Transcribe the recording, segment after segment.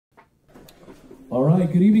All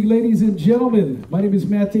right, good evening, ladies and gentlemen. My name is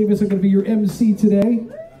Matt Davis. I'm going to be your MC today.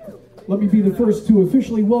 Let me be the first to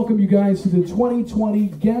officially welcome you guys to the 2020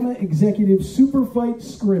 GAMA Executive Superfight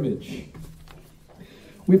Scrimmage.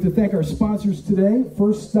 We have to thank our sponsors today.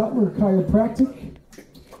 First, Stutler Chiropractic.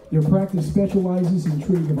 Their practice specializes in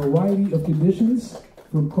treating a variety of conditions,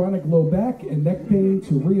 from chronic low back and neck pain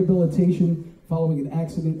to rehabilitation following an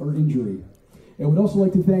accident or injury. And we'd also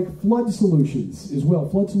like to thank Flood Solutions as well.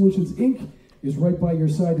 Flood Solutions, Inc. is right by your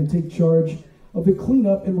side to take charge of the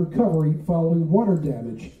cleanup and recovery following water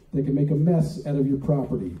damage that can make a mess out of your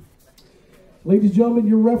property. Ladies and gentlemen,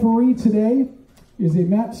 your referee today is a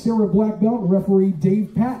Matt Serra black belt, referee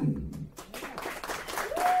Dave Patton.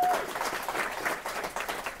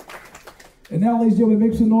 And now, ladies and gentlemen,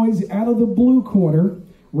 make some noise out of the blue corner,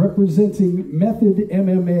 representing Method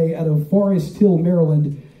MMA out of Forest Hill,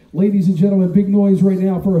 Maryland. Ladies and gentlemen, big noise right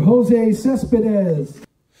now for Jose Cespedes.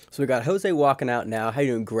 So we got Jose walking out now. How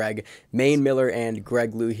you doing, Greg? Maine Miller and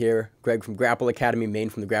Greg Lou here. Greg from Grapple Academy, Maine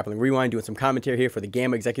from the Grappling Rewind, doing some commentary here for the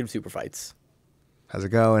GAMA Executive Superfights. How's it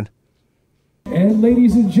going? And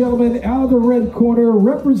ladies and gentlemen, out of the red corner,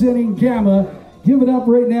 representing GAMA, give it up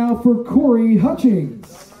right now for Corey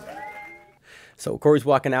Hutchings. So Corey's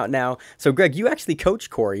walking out now. So Greg, you actually coached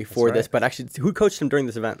Corey for this, but actually, who coached him during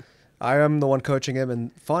this event? I am the one coaching him,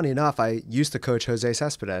 and funny enough, I used to coach Jose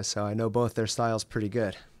Cespedes, so I know both their styles pretty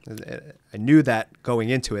good. I knew that going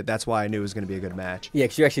into it. That's why I knew it was going to be a good match. Yeah,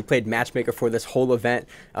 because you actually played matchmaker for this whole event,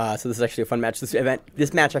 so this is actually a fun match.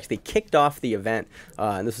 This match actually kicked off the event,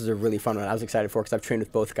 and this is a really fun one. I was excited for because I've trained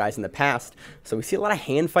with both guys in the past. So we see a lot of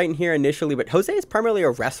hand fighting here initially, but Jose is primarily a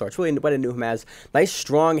wrestler. It's really what I knew him as. Nice,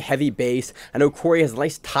 strong, heavy base. I know Corey has a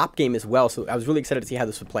nice top game as well, so I was really excited to see how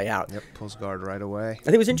this would play out. Yep, pulls guard right away. I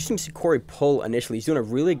think it was interesting to see Corey pull initially. He's doing a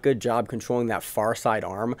really good job controlling that far side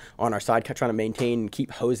arm on our side, trying to maintain and keep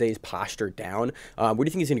Jose's posture down. Where do you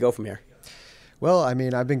think he's going to go from here? Well, I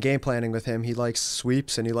mean, I've been game planning with him. He likes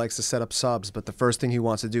sweeps and he likes to set up subs, but the first thing he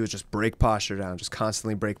wants to do is just break posture down, just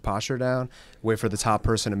constantly break posture down, wait for the top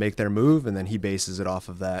person to make their move, and then he bases it off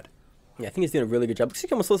of that. Yeah, I think he's doing a really good job. Looks like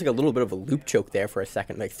he almost looks like a little bit of a loop choke there for a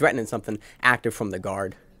second, like threatening something active from the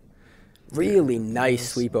guard. Really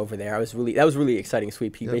nice sweep over there. That was really exciting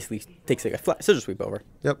sweep. He basically takes like a flat scissor sweep over.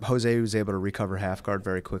 Yep, Jose was able to recover half guard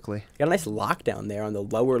very quickly. Got a nice lockdown there on the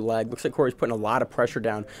lower leg. Looks like Corey's putting a lot of pressure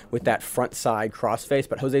down with that front side crossface,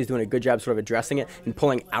 but Jose's doing a good job sort of addressing it and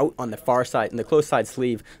pulling out on the far side, in the close side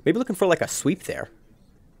sleeve. Maybe looking for like a sweep there.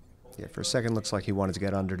 Yeah, for a second looks like he wanted to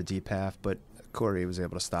get under the deep half, but Corey was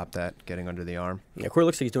able to stop that, getting under the arm. Yeah, Corey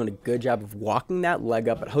looks like he's doing a good job of walking that leg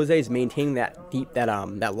up, but Jose is maintaining that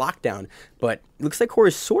that lockdown. But it looks like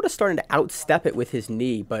Corey's sort of starting to outstep it with his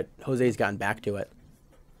knee, but Jose's gotten back to it.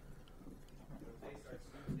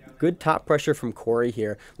 Good top pressure from Corey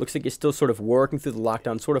here. Looks like he's still sort of working through the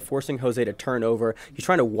lockdown, sort of forcing Jose to turn over. He's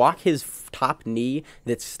trying to walk his top knee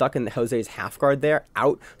that's stuck in Jose's half guard there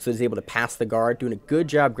out so he's able to pass the guard. Doing a good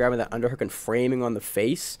job grabbing that underhook and framing on the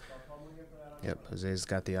face. Yep, Jose's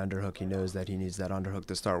got the underhook. He knows that he needs that underhook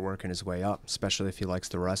to start working his way up, especially if he likes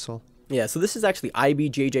to wrestle. Yeah, so this is actually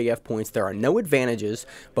IBJJF points. There are no advantages,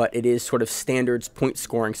 but it is sort of standards point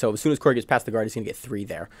scoring. So as soon as Corey gets past the guard, he's going to get 3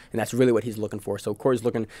 there, and that's really what he's looking for. So Corey's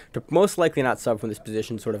looking to most likely not sub from this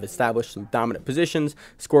position, sort of establish some dominant positions,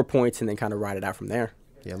 score points, and then kind of ride it out from there.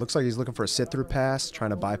 Yeah, it looks like he's looking for a sit-through pass,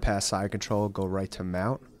 trying to bypass side control, go right to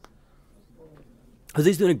mount.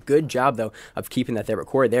 Jose's doing a good job, though, of keeping that there. But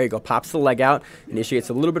Corey, there you go, pops the leg out, initiates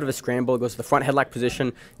a little bit of a scramble, goes to the front headlock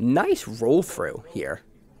position. Nice roll through here.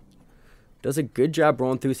 Does a good job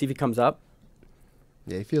rolling through, see if he comes up.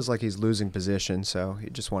 Yeah, he feels like he's losing position, so he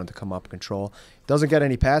just wanted to come up and control. Doesn't get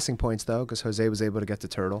any passing points, though, because Jose was able to get the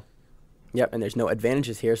turtle. Yep, and there's no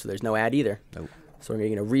advantages here, so there's no ad either. Nope. So we're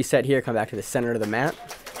going to reset here, come back to the center of the mat.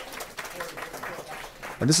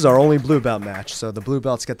 And this is our only blue belt match, so the blue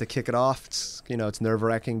belts get to kick it off. It's, you know, it's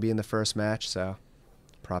nerve-wracking being the first match, so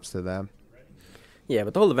props to them. Yeah,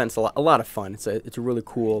 but the whole event's a lot of fun. It's a really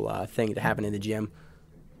cool thing to happen in the gym.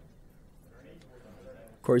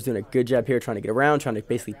 Corey's doing a good job here, trying to get around, trying to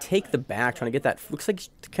basically take the back, trying to get that. Looks like he's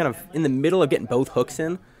kind of in the middle of getting both hooks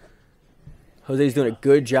in. Jose's doing a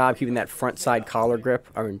good job keeping that front side collar grip,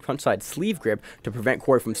 or front side sleeve grip, to prevent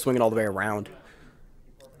Corey from swinging all the way around.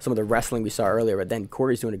 Some of the wrestling we saw earlier, but then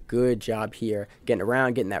Corey's doing a good job here, getting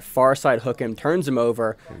around, getting that far side hook him, turns him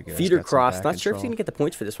over, feeder cross. Not sure if he's going to get the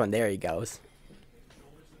points for this one. There he goes.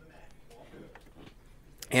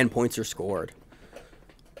 And points are scored.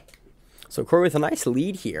 So Corey with a nice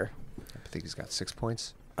lead here. I think he's got 6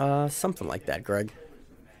 points. Something like that, Greg.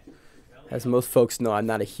 As most folks know, I'm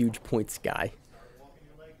not a huge points guy.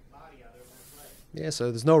 Yeah,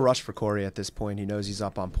 so there's no rush for Corey at this point. He knows he's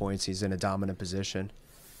up on points. He's in a dominant position.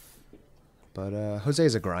 But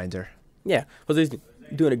Jose's a grinder. Yeah, Jose's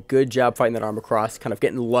doing a good job fighting that arm across, kind of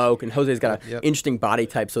getting low, and Jose's got an interesting body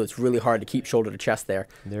type, so it's really hard to keep shoulder to chest there.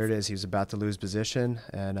 And there it is. He was about to lose position,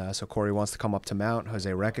 and so Corey wants to come up to mount.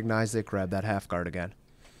 Jose recognized it, grabbed that half guard again.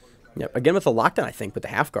 Yep, again with the lockdown, I think, with the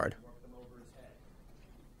half guard.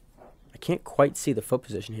 I can't quite see the foot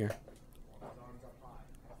position here.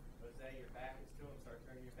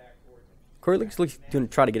 Corey looks like he's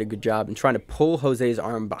trying to get a good job and trying to pull Jose's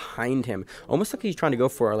arm behind him, almost like he's trying to go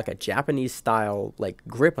for like a Japanese style like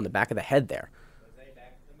grip on the back of the head there.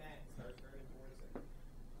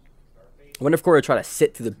 I wonder if Corey will try to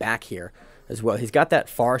sit through the back here as well. He's got that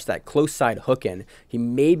that close side hook in. He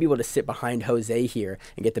may be able to sit behind Jose here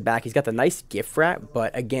and get the back. He's got the nice gift wrap,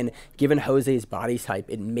 but again, given Jose's body type,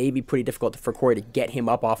 it may be pretty difficult for Corey to get him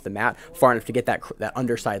up off the mat far enough to get that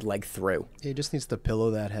underside leg through. He just needs to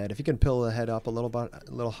pillow that head. If he can pillow the head up a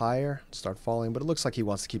little higher, start falling. But it looks like he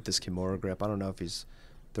wants to keep this Kimura grip. I don't know if he's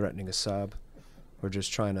threatening a sub or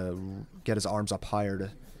just trying to get his arms up higher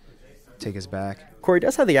to take his back. Corey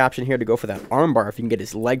does have the option here to go for that arm bar if he can get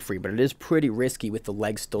his leg free, but it is pretty risky with the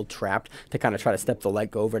leg still trapped to kind of try to step the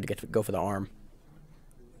leg over to go for the arm.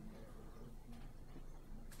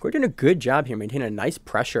 Corey doing a good job here, maintaining a nice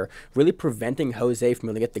pressure, really preventing Jose from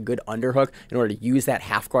able to get the good underhook in order to use that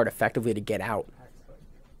half guard effectively to get out.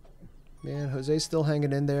 Man, Jose's still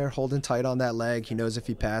hanging in there, holding tight on that leg. He knows if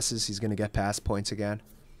he passes, he's going to get pass points again.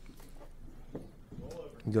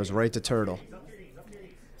 He goes right to turtle.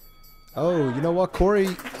 Oh, you know what, Corey?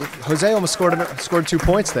 Jose almost scored 2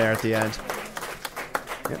 points there at the end.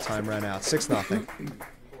 Yeah, time ran out. 6-0.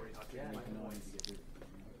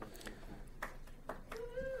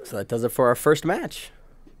 So that does it for our first match.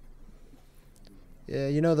 Yeah,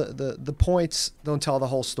 you know, the points don't tell the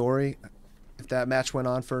whole story. If that match went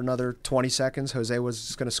on for another 20 seconds, Jose was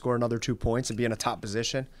just going to score another 2 points and be in a top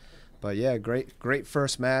position. But yeah, great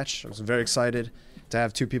first match. I was very excited to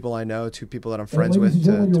have two people I know, two people that I'm friends with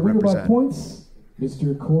to represent. By points,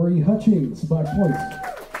 Mr. Corey Hutchings by points.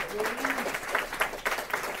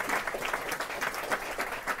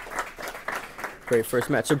 Great first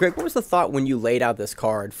match. So Greg, what was the thought when you laid out this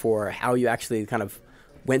card for how you actually kind of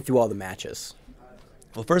went through all the matches?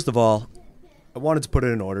 Well, first of all, I wanted to put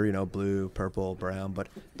it in order, you know, blue, purple, brown, but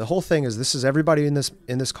the whole thing is this is everybody in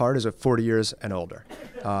this card is at 40 years and older.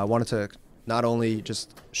 I wanted to not only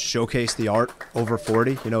just showcase the art over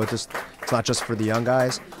 40, you know, it's not just for the young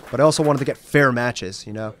guys, but I also wanted to get fair matches,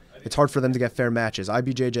 you know. It's hard for them to get fair matches.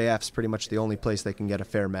 IBJJF is pretty much the only place they can get a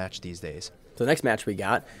fair match these days. So the next match we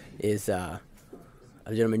got is a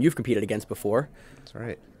gentleman you've competed against before. That's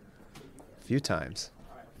right. A few times.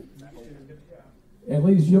 And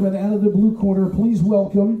ladies and gentlemen, out of the blue corner, please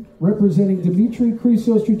welcome, representing Dimitri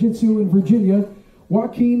Krisos Jiu-Jitsu in Virginia,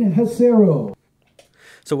 Joaquin Hacero.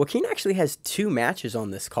 So Joaquin actually has 2 matches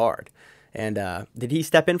on this card. And did he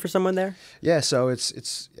step in for someone there? Yeah, so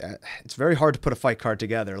it's very hard to put a fight card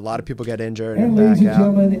together. A lot of people get injured and ladies back and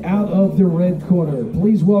gentlemen, out of the red corner,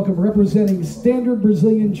 please welcome, representing Standard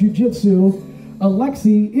Brazilian Jiu-Jitsu,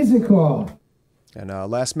 Alexei Izikov. And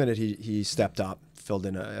last minute he stepped up, filled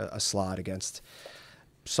in a slot against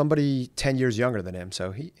somebody 10 years younger than him,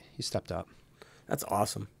 so he stepped up. That's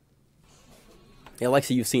awesome. Yeah,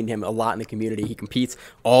 Alexei, you've seen him a lot in the community. He competes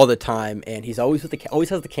all the time, and he's always always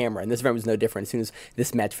has the camera. And this event was no different. As soon as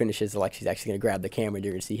this match finishes, Alexei's actually going to grab the camera, and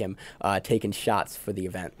you're going to see him taking shots for the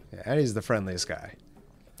event. Yeah, and he's the friendliest guy.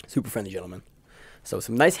 Super friendly gentleman. So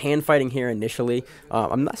some nice hand fighting here initially.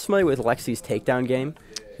 I'm not familiar with Alexei's takedown game,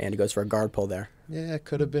 and he goes for a guard pull there. Yeah,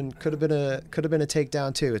 could have been a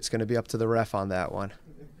takedown too. It's going to be up to the ref on that one.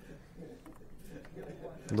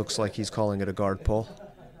 Looks like he's calling it a guard pull.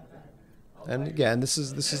 And again, this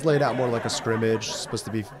is laid out more like a scrimmage. It's supposed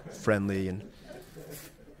to be friendly and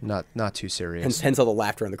not too serious. Hence all the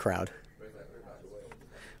laughter in the crowd.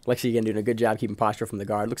 Alexei again doing a good job keeping posture from the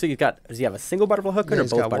guard. Looks like he's got. Does he have a single butterfly hook or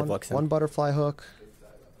both butterfly hooks? One butterfly hook.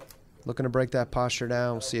 Looking to break that posture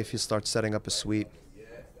down. We'll see if he starts setting up a sweep.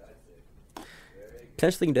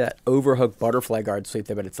 Potentially can do that overhook butterfly guard sweep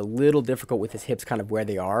there, but it's a little difficult with his hips kind of where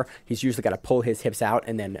they are. He's usually got to pull his hips out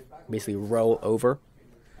and then basically roll over.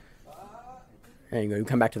 And you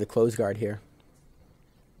come back to the close guard here.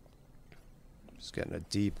 Just getting a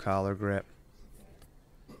deep collar grip.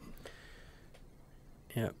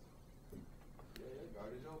 Yeah.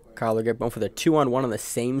 collar grip, going for the 2-on-1 on the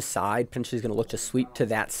same side. Potentially he's going to look to sweep to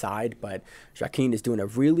that side, but Joaquin is doing a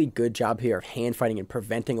really good job here of hand fighting and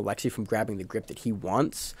preventing Alexi from grabbing the grip that he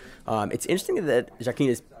wants. It's interesting that Joaquin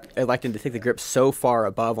is electing to take the grip so far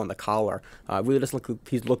above on the collar. Really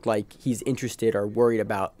doesn't look like he's interested or worried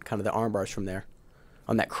about kind of the arm bars from there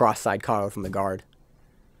on that cross-side collar from the guard.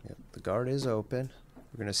 Yep, the guard is open.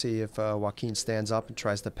 We're going to see if Joaquin stands up and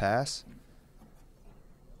tries to pass.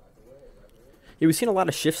 Yeah, we've seen a lot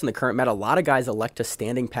of shifts in the current meta. A lot of guys elect a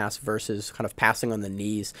standing pass versus kind of passing on the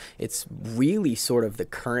knees. It's really sort of the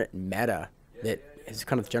current meta that is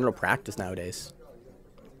kind of general practice nowadays.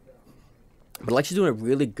 But Alexi's doing a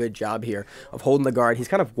really good job here of holding the guard. He's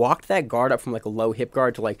kind of walked that guard up from like a low hip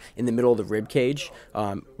guard to like in the middle of the rib cage,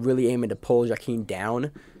 really aiming to pull Joaquin down.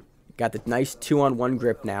 Got the nice 2-on-1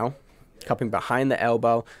 grip now, cupping behind the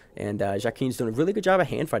elbow, and Joaquin's doing a really good job of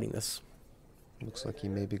hand fighting this. Looks like he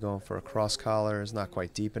may be going for a cross collar. It's not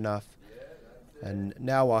quite deep enough. And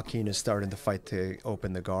now Joaquin is starting to fight to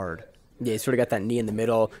open the guard. Yeah, he's sort of got that knee in the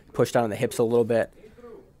middle, pushed down on the hips a little bit.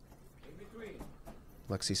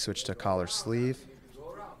 Alexi switched to collar sleeve.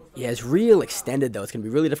 Yeah, it's real extended, though. It's going to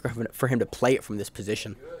be really difficult for him to play it from this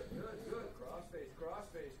position.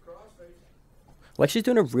 Alexi's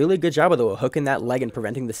doing a really good job, though, of hooking that leg and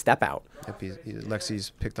preventing the step out. Yep, Alexi's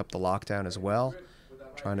picked up the lockdown as well.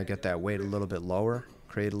 Trying to get that weight a little bit lower,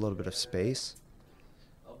 create a little bit of space.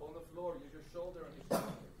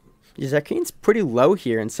 Joaquin's pretty low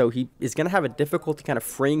here, and so he is going to have a difficulty kind of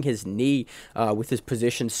freeing his knee with his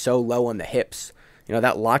position so low on the hips. You know,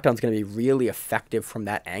 that lockdown is going to be really effective from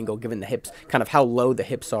that angle, given the hips, kind of how low the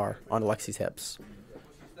hips are on Alexi's hips.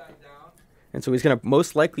 And so he's going to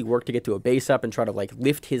most likely work to get to a base up and try to like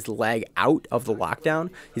lift his leg out of the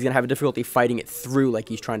lockdown. He's going to have a difficulty fighting it through like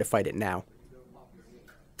he's trying to fight it now.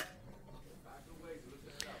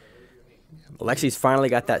 Alexi's finally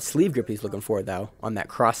got that sleeve grip he's looking for, though, on that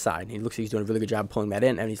cross side. He looks like he's doing a really good job pulling that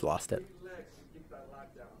in, and he's lost it.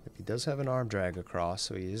 He does have an arm drag across,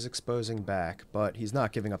 so he is exposing back, but he's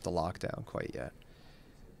not giving up the lockdown quite yet.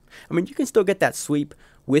 I mean, you can still get that sweep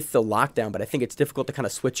with the lockdown, but I think it's difficult to kind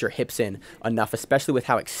of switch your hips in enough, especially with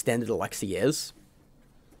how extended Alexi is.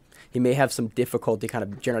 He may have some difficulty kind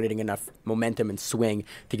of generating enough momentum and swing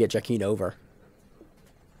to get Joaquin over.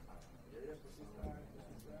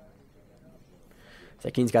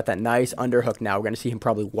 Joaquin's got that nice underhook now. We're going to see him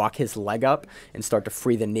probably walk his leg up and start to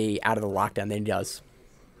free the knee out of the lockdown. Then he does.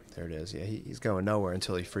 There it is. Yeah, he's going nowhere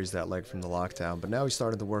until he frees that leg from the lockdown. But now he's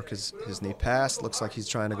starting to work his knee pass. Looks like he's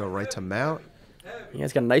trying to go right to mount. Yeah,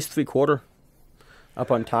 he's got a nice 3/4 up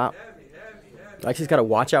on top. Alexi's got to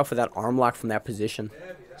watch out for that arm lock from that position.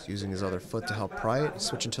 He's using his other foot to help pry it.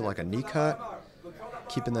 Switching to like a knee cut.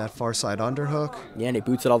 Keeping that far side underhook. Yeah, and he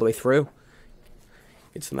boots it all the way through.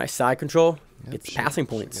 Gets a nice side control. Yep, Gets passing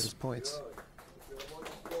points. Gets points.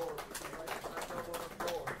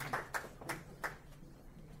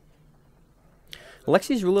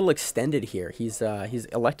 Alexi's a little extended here. He's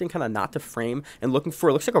electing kind of not to frame and looking for,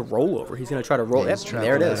 it looks like a rollover. He's going to try to roll. Yeah, Yep,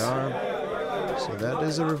 there it is. So that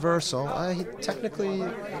is a reversal. Technically,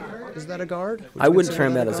 is that a guard? I wouldn't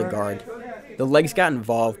frame that as a guard. The legs got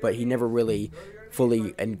involved, but he never really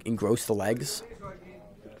fully engrossed the legs.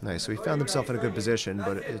 Nice. So he found himself in a good position,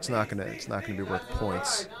 but it's not gonna be worth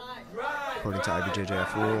points, according to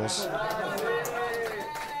IBJJF rules.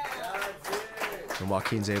 And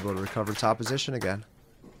Joaquin's able to recover top position again.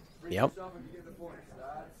 Yep.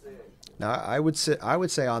 Now I would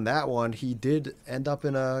say on that one he did end up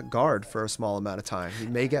in a guard for a small amount of time. He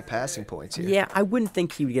may get passing points here. Yeah, I wouldn't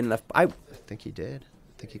think he would get enough. I think he did.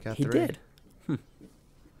 I think he got 3. He did.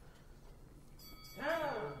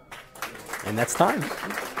 And that's time.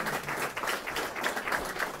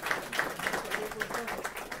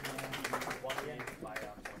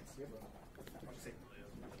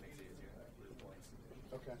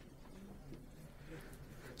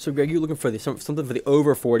 So, Greg, you're looking for something for the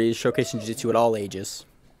over 40s, showcasing jiu-jitsu at all ages.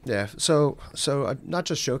 Yeah, so not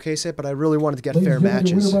just showcase it, but I really wanted to get Ladies fair and gentlemen,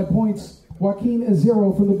 matches. winner by points, Joaquin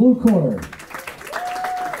Azero from the blue corner.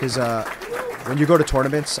 Because when you go to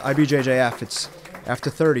tournaments, IBJJF, it's after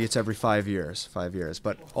 30, it's every 5 years.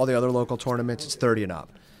 But all the other local tournaments, it's 30 and up.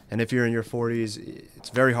 And if you're in your 40s, it's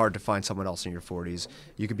very hard to find someone else in your 40s.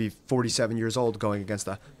 You could be 47 years old going against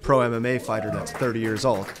a pro MMA fighter that's 30 years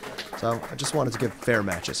old. So I just wanted to give fair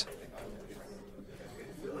matches.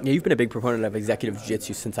 Yeah, you've been a big proponent of executive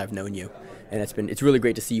jiu-jitsu since I've known you. And it's really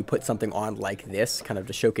great to see you put something on like this, kind of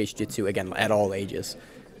to showcase jiu-jitsu, again, at all ages.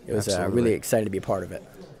 It was really excited to be a part of it.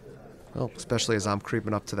 Well, especially as I'm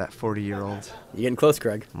creeping up to that 40-year-old. You're getting close,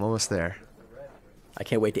 Greg. I'm almost there. I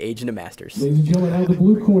can't wait to age into masters. Ladies and gentlemen, out of the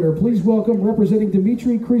blue corner, please welcome, representing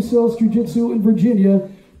Dimitri Krisos Jiu-Jitsu in Virginia,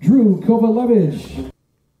 Drew Kovalevich.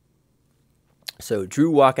 So Drew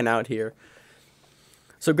walking out here.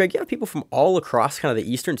 So Greg, you have people from all across kind of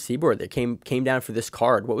the eastern seaboard that came down for this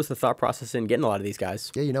card. What was the thought process in getting a lot of these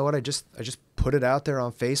guys? Yeah, you know what? I just put it out there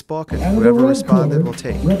on Facebook, and Out of the whoever red responded corner, will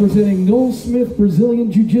take. representing Noel Smith,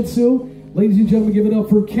 Brazilian Jiu-Jitsu. Ladies and gentlemen, give it up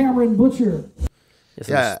for Cameron Butcher.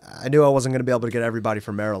 Yeah, I knew I wasn't going to be able to get everybody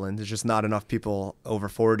from Maryland. There's just not enough people over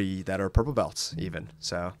 40 that are purple belts even.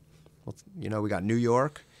 So, you know, we got New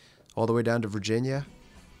York all the way down to Virginia.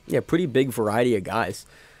 Yeah, pretty big variety of guys.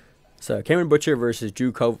 So Cameron Butcher versus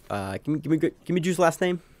Drew give me Drew's last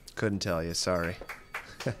name. Couldn't tell you, sorry.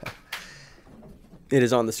 It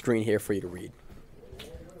is on the screen here for you to read.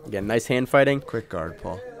 Again, nice hand fighting. Quick guard,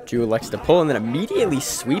 Paul. Drew elects to pull and then immediately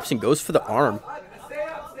sweeps and goes for the arm.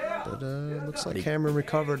 But looks like Cameron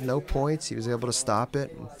recovered, no points. He was able to stop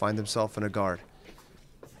it and find himself in a guard.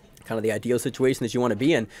 Kind of the ideal situation that you want to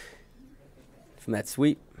be in from that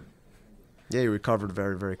sweep. Yeah, he recovered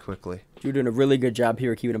very, very quickly. Drew doing a really good job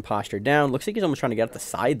here keeping him postured down. Looks like he's almost trying to get up the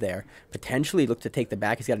side there. Potentially look to take the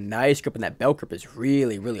back. He's got a nice grip, and that belt grip is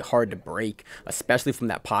really, really hard to break, especially from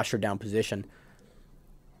that posture down position.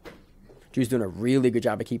 Drew's doing a really good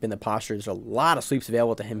job of keeping the posture. There's a lot of sweeps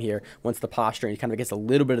available to him here once the posture, and he kind of gets a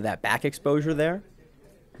little bit of that back exposure there.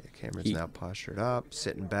 Yeah, Cameron's now postured up,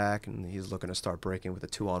 sitting back, and he's looking to start breaking with a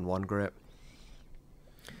 2-on-1 grip.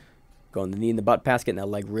 Going the knee in the butt pass, getting that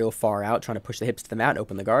leg real far out, trying to push the hips to the mat,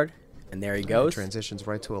 open the guard. And there he goes. Transitions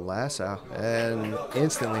right to a lasso, and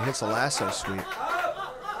instantly hits a lasso sweep.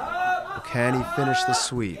 But can he finish the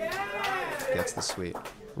sweep? Gets the sweep.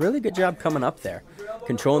 Really good job coming up there.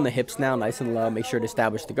 Controlling the hips now, nice and low. Make sure to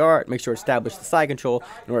establish the guard. Make sure to establish the side control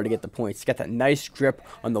in order to get the points. He's got that nice grip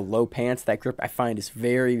on the low pants. That grip I find is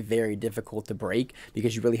very, very difficult to break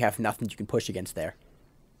because you really have nothing you can push against there.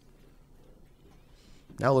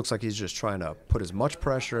 Now it looks like he's just trying to put as much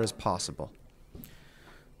pressure as possible.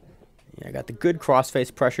 Yeah, got the good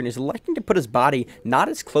crossface pressure, and he's electing to put his body not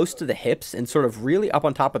as close to the hips and sort of really up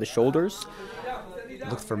on top of the shoulders.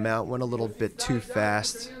 Looked for mount, went a little bit too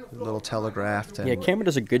fast, a little telegraphed. And yeah, Cameron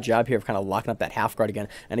does a good job here of kind of locking up that half guard again.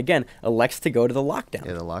 And again, elects to go to the lockdown.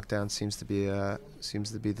 Yeah, the lockdown seems to be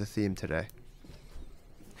the theme today.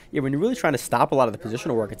 Yeah, when you're really trying to stop a lot of the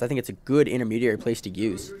positional work, I think it's a good intermediary place to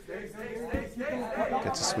use.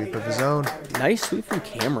 Gets a sweep of his own. Nice sweep from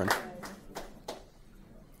Cameron.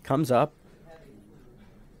 Comes up.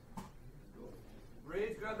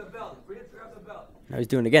 Now he's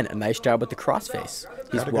doing, again, a nice job with the crossface.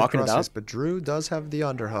 He's walking it up. But Drew does have the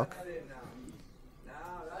underhook.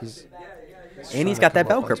 And he's got that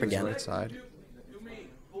belt grip again. Right side.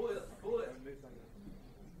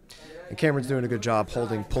 And Cameron's doing a good job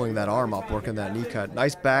pulling that arm up, working that knee cut.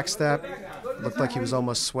 Nice back step. Looked like he was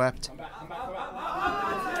almost swept.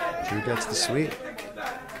 Drew gets the sweep.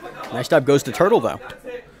 Nice job goes to Turtle, though.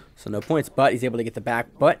 So no points, but he's able to get the back,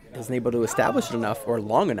 but isn't able to establish it enough or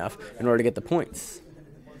long enough in order to get the points.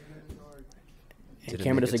 And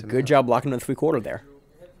Cameron does a good job blocking the 3/4 there.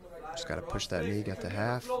 Just got to push that knee, get the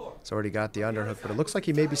half. It's already got the underhook, but it looks like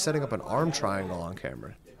he may be setting up an arm triangle on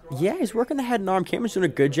Cameron. Yeah, he's working the head and arm. Cameron's doing a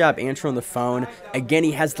good job answering the phone. Again,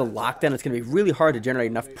 he has the lockdown. It's going to be really hard to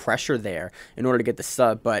generate enough pressure there in order to get the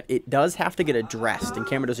sub, but it does have to get addressed, and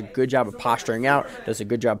Cameron does a good job of posturing out, does a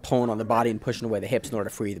good job pulling on the body and pushing away the hips in order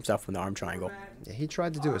to free himself from the arm triangle. Yeah, he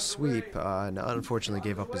tried to do a sweep and unfortunately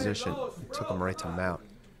gave up position. It took him right to mount.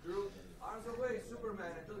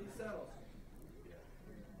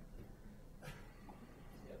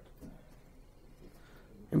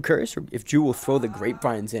 I'm curious if Drew will throw the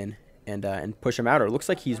grapevines in and push him out, or it looks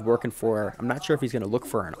like he's working for, I'm not sure if he's going to look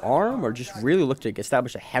for an arm or just really look to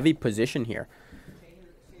establish a heavy position here.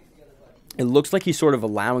 It looks like he's sort of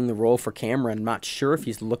allowing the roll for Cameron. I'm not sure if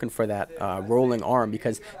he's looking for that rolling arm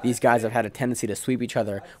because these guys have had a tendency to sweep each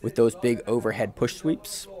other with those big overhead push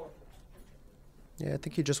sweeps. Yeah, I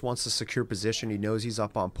think he just wants to secure position. He knows he's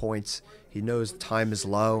up on points. He knows time is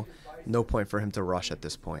low. No point for him to rush at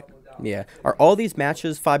this point. Yeah. Are all these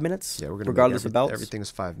matches 5 minutes? Yeah, we're going to regardless of belts? Everything is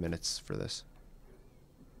 5 minutes for this.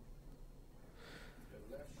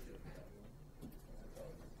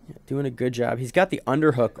 Yeah, doing a good job. He's got the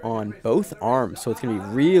underhook on both arms, so it's going to be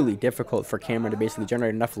really difficult for Cameron to basically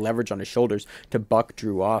generate enough leverage on his shoulders to buck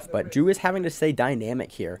Drew off. But Drew is having to stay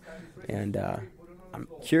dynamic here, and I'm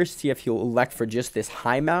curious to see if he'll elect for just this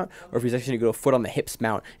high mount or if he's actually going to go foot on the hips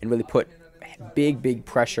mount and really put big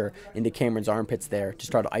pressure into Cameron's armpits there to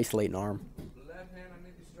try to isolate an arm.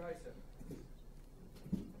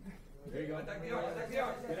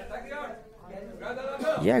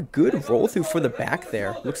 Yeah, good roll through for the back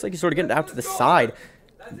there. Looks like he's sort of getting out to the side.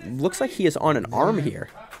 Looks like he is on an arm here.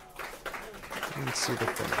 Let's see the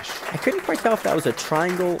finish. I couldn't quite tell if that was a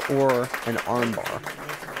triangle or an arm bar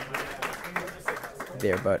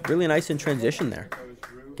there, but really nice in transition there.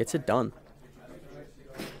 Gets it done.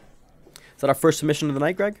 Is that our first submission of the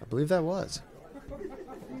night, Greg? I believe that was.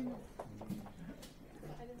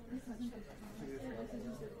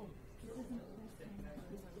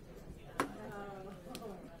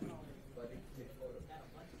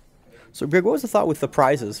 So, Greg, what was the thought with the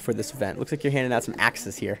prizes for this event? Looks like you're handing out some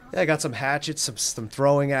axes here. Yeah, I got some hatchets, some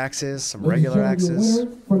throwing axes, some Ladies regular and gentlemen, axes. the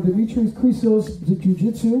winner from Dimitri's Krisos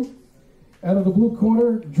Jiu-Jitsu, out of the blue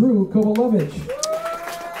corner, Drew Kovalevich.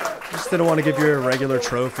 Just didn't want to give you a regular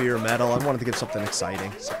trophy or medal. I wanted to give something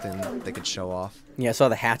exciting, something they could show off. Yeah, I saw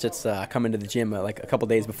the hatchets come into the gym like a couple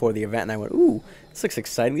days before the event, and I went, ooh, this looks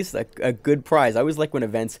exciting. This is a good prize. I always like when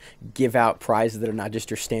events give out prizes that are not just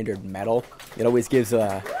your standard medal. It always gives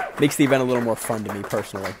makes the event a little more fun to me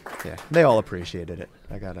personally. Yeah, they all appreciated it.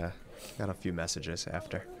 I got a few messages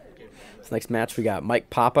after. This next match, we got Mike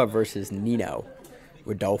Papa versus Nino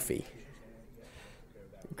Rodolfi.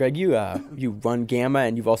 Greg, you run GAMA,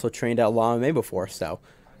 and you've also trained at Law MMA before, so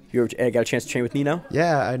you got a chance to train with Nino?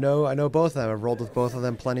 Yeah, I know both of them. I've rolled with both of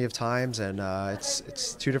them plenty of times, and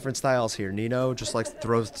it's two different styles here. Nino just likes to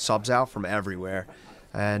throw subs out from everywhere,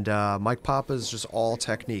 and Mike Papa is just all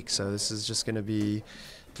technique. So this is just going to be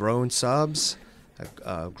throwing subs,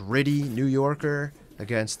 a gritty New Yorker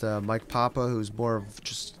against Mike Papa, who's more of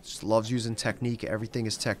just loves using technique. Everything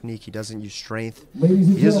is technique. He doesn't use strength. Ladies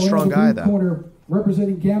and He is a strong guy, though. Corner,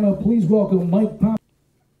 representing GAMA, please welcome Mike Papa.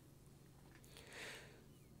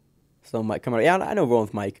 So Mike, come on. Yeah, I know rolling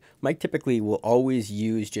with Mike. Mike typically will always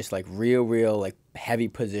use just like real like heavy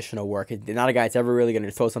positional work. He's not a guy that's ever really going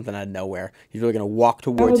to throw something out of nowhere. He's really going to walk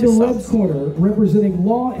Out towards of the his red subs. corner, representing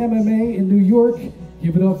Law MMA in New York,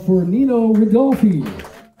 give it up for Nino Rodolfi.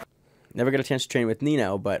 Never got a chance to train with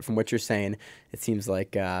Nino, but from what you're saying, it seems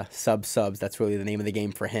like subs, that's really the name of the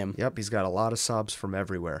game for him. Yep, he's got a lot of subs from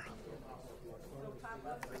everywhere.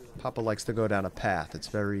 Papa likes to go down a path. It's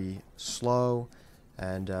very slow,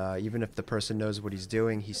 and even if the person knows what he's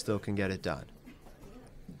doing, he still can get it done.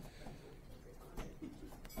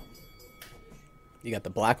 You got the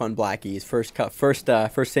black on blackies,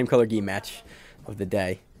 first same color gi match of the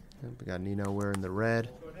day. We got Nino wearing the red.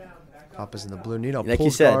 Papa's in the blue. Nino Like you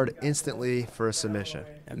pulls said, guard instantly for a submission.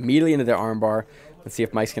 immediately into their armbar. Let's see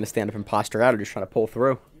if Mike's going to stand up and posture out or just trying to pull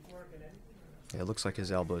through. Yeah, it looks like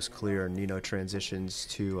his elbow's clear. Nino transitions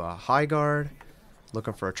to high guard,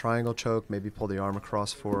 looking for a triangle choke, maybe pull the arm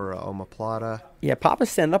across for omoplata. Yeah, Papa's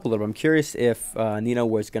standing up a little bit. I'm curious if Nino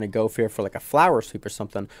was going to go for like a flower sweep or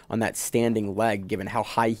something on that standing leg, given how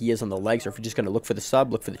high he is on the legs, or if he's just going to look for the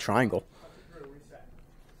sub, look for the triangle.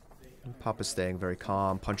 Papa's staying very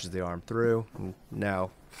calm, punches the arm through, and now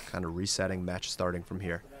kind of resetting, match starting from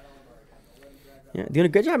here. Yeah, doing a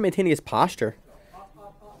good job maintaining his posture.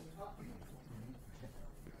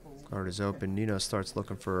 Guard is open. Nino starts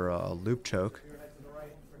looking for a loop choke.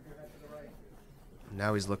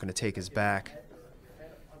 Now he's looking to take his back.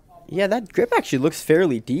 Yeah, that grip actually looks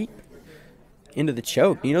fairly deep into the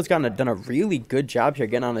choke. Nino's done a really good job here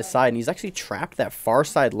getting on his side, and he's actually trapped that far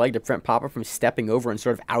side leg to prevent Papa from stepping over and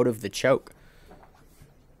sort of out of the choke.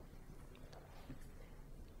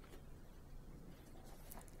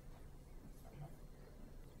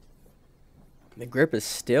 The grip is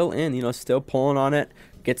still in, still pulling on it.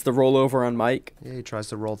 Gets the rollover on Mike. Yeah, he tries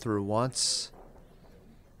to roll through once.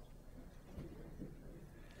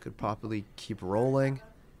 Could probably keep rolling.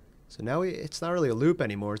 So now it's not really a loop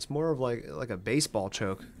anymore. It's more of like a baseball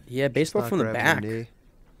choke. Yeah, baseball from the back. Knee.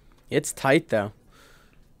 It's tight, though.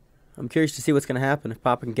 I'm curious to see what's going to happen, if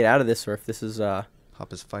Papa can get out of this or if this is...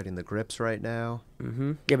 Papa's fighting the grips right now.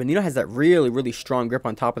 Yeah, but Nino has that really strong grip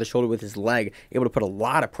on top of the shoulder with his leg, able to put a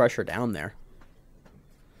lot of pressure down there.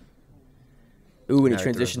 Ooh, and he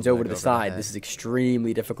transitions over to the side. This is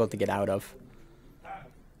extremely difficult to get out of.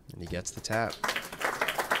 And he gets the tap.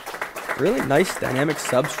 Really nice dynamic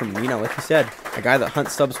subs from Nino. Like you said, a guy that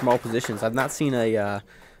hunts subs from all positions. I've not seen a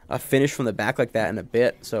finish from the back like that in a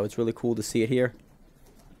bit, so it's really cool to see it here.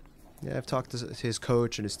 Yeah, I've talked to his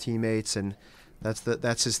coach and his teammates, and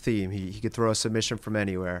that's his theme. He could throw a submission from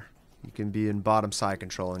anywhere. You can be in bottom side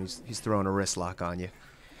control, and he's throwing a wrist lock on you.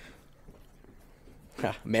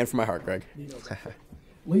 Man from my heart, Greg.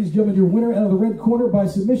 Ladies and gentlemen, your winner out of the red corner by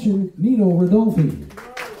submission, Nino Rodolfi.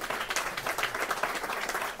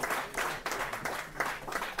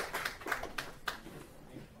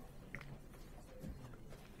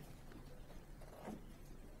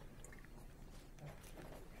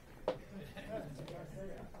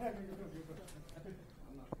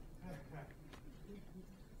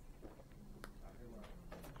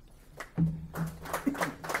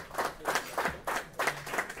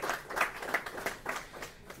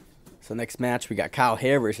 So next match, we got Kyle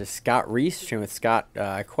Hare versus Scott Reese. Trained with Scott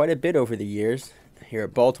quite a bit over the years here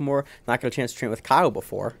at Baltimore. Not got a chance to train with Kyle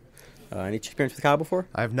before. Any experience with Kyle before?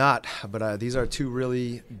 I have not, but these are two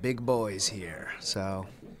really big boys here, so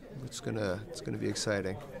it's gonna be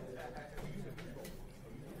exciting.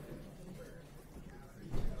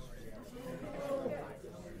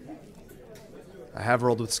 I have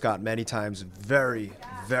rolled with Scott many times. Very,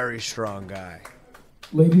 very strong guy.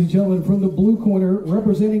 Ladies and gentlemen, from the blue corner,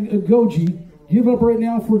 representing Agoji, give it up right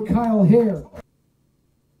now for Kyle Hare.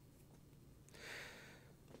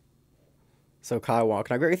 So Kyle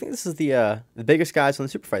walking. I think this is the biggest guys on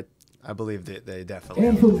the Superfight. I believe they definitely.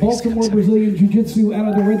 And from Baltimore Brazilian Jiu-Jitsu, out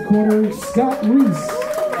of the red corner, Scott Reese.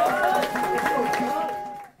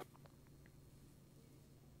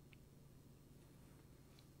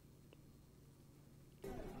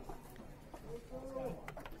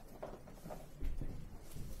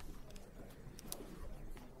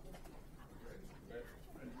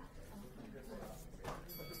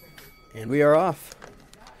 And we are off.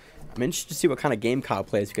 I'm interested to see what kind of game Kyle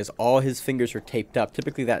plays because all his fingers are taped up.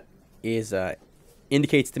 Typically that is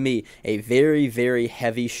indicates to me a very, very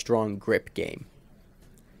heavy, strong grip game.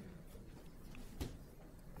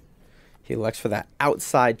 He elects for that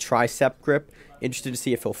outside tricep grip. Interested to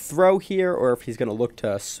see if he'll throw here or if he's going to look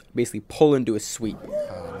to basically pull into a sweep.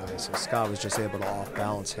 Oh, nice. So Scott was just able to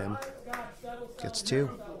off-balance him. Gets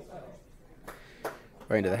two.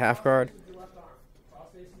 Right into the half guard.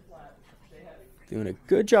 Doing a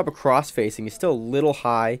good job of cross-facing. He's still a little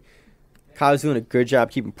high. Kyle's doing a good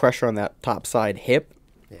job keeping pressure on that top side hip.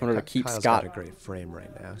 Yeah, in order to keep Kyle's Scott. got a great frame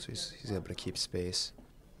right now, so he's able to keep space.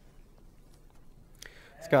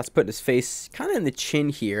 Scott's putting his face kind of in the chin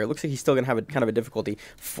here. It looks like he's still going to have kind of a difficulty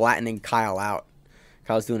flattening Kyle out.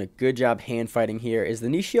 Kyle's doing a good job hand fighting here. Is the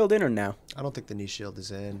knee shield in or no? I don't think the knee shield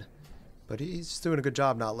is in, but he's doing a good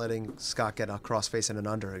job not letting Scott get a cross-face and an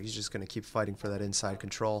under. He's just going to keep fighting for that inside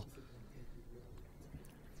control.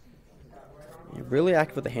 You're really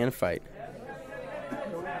active with the hand fight.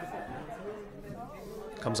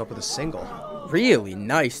 Comes up with a single. Really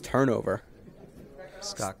nice turnover.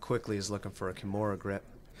 Scott quickly is looking for a Kimura grip.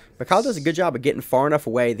 But Kyle does a good job of getting far enough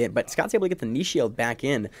away, but Scott's able to get the knee shield back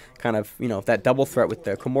in, kind of, that double threat with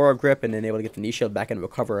the Kimura grip and then able to get the knee shield back in to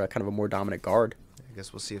recover a kind of a more dominant guard. I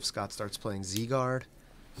guess we'll see if Scott starts playing Z-guard.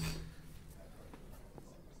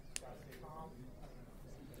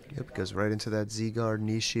 Yep, goes right into that Z-guard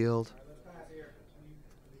knee shield.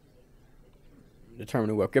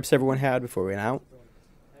 Determining what grips everyone had before we went out.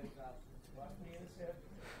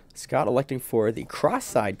 Scott electing for the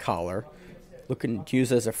cross-side collar, looking to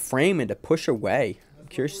use as a frame and to push away. I'm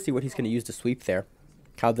curious to see what he's going to use to sweep there.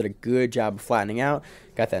 Kyle did a good job of flattening out.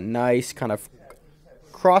 Got that nice kind of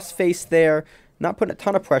cross face there. Not putting a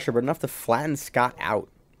ton of pressure, but enough to flatten Scott out.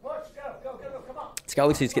 Scott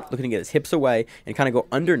looks like he's looking to get his hips away and kind of go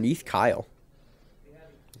underneath Kyle.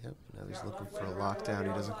 Yep, now he's looking for a lockdown. He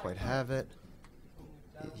doesn't quite have it.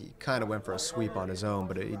 He kind of went for a sweep on his own,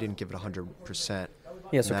 but he didn't give it 100%.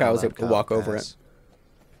 Yeah, so Kyle was able to walk over it.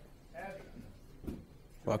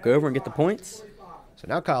 Walk over and get the points. So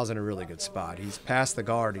now Kyle's in a really good spot. He's past the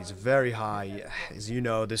guard. He's very high. As you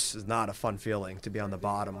know, this is not a fun feeling to be on the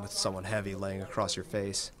bottom with someone heavy laying across your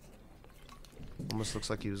face. Almost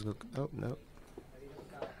looks like he was looking. Oh, no.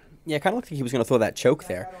 Yeah, it kind of looked like he was going to throw that choke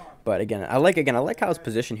there. But again, I like Kyle's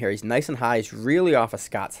position here. He's nice and high. He's really off of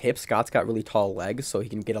Scott's hips. Scott's got really tall legs, so he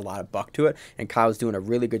can get a lot of buck to it. And Kyle's doing a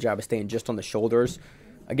really good job of staying just on the shoulders.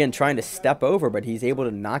 Again, trying to step over, but he's able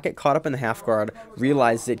to not get caught up in the half guard,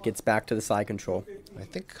 realizes it, gets back to the side control. I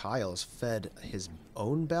think Kyle's fed his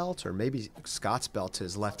own belt, or maybe Scott's belt, to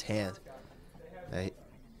his left hand.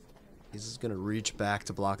 He's going to reach back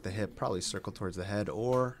to block the hip, probably circle towards the head,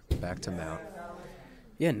 or back to mount.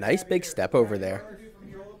 Yeah, nice big step over there.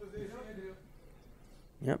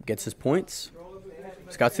 Yep, gets his points.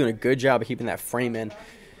 Scott's doing a good job of keeping that frame in.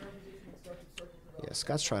 Yeah,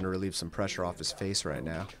 Scott's trying to relieve some pressure off his face right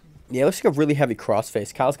now. Yeah, it looks like a really heavy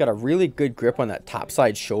crossface. Kyle's got a really good grip on that top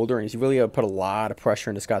side shoulder, and he's really able to put a lot of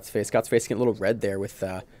pressure into Scott's face. Scott's face getting a little red there with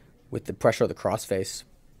the pressure of the crossface.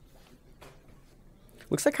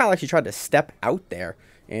 Looks like Kyle actually tried to step out there,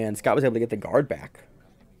 and Scott was able to get the guard back.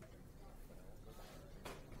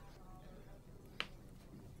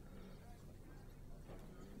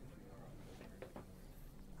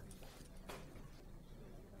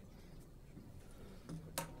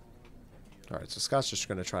 All right, so Scott's just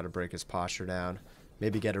going to try to break his posture down,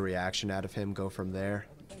 maybe get a reaction out of him, go from there.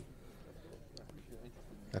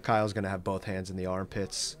 Now Kyle's going to have both hands in the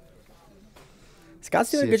armpits.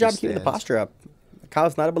 Scott's doing a good job keeping the posture up.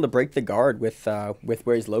 Kyle's not able to break the guard with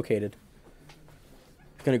where he's located.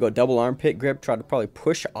 Going to go double armpit grip, try to probably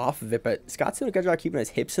push off of it, but Scott's doing a good job keeping his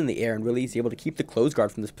hips in the air and really is able to keep the close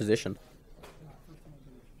guard from this position.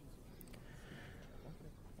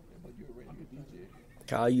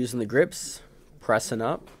 Kyle using the grips, pressing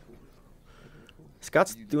up.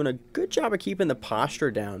 Scott's doing a good job of keeping the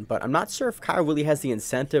posture down, but I'm not sure if Kyle really has the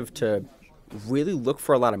incentive to really look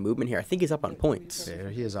for a lot of movement here. I think he's up on points. Yeah,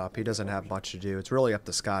 he is up. He doesn't have much to do. It's really up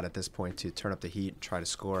to Scott at this point to turn up the heat and try to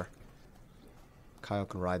score. Kyle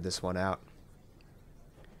can ride this one out.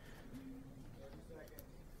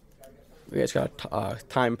 We guys got a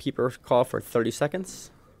timekeeper call for 30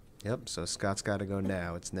 seconds. Yep, so Scott's got to go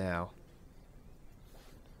now. It's now.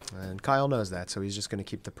 And Kyle knows that, so he's just going to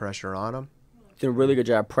keep the pressure on him. Doing a really good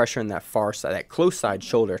job pressuring that far side, that close side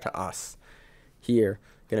shoulder to us. Here,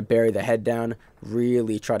 going to bury the head down,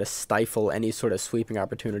 really try to stifle any sort of sweeping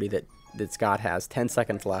opportunity that Scott has. 10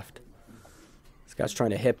 seconds left. Scott's trying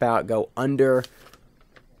to hip out, go under,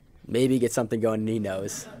 maybe get something going, and he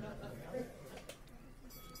knows.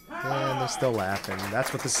 And they're still laughing.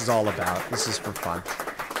 That's what this is all about. This is for fun.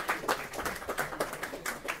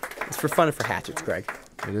 It's for fun and for hatchets, Greg.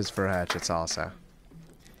 It is for hatchets also.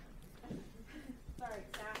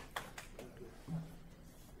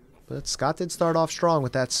 But Scott did start off strong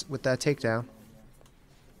with that takedown.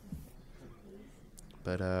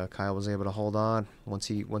 But Kyle was able to hold on. Once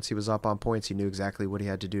he was up on points, he knew exactly what he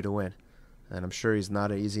had to do to win. And I'm sure he's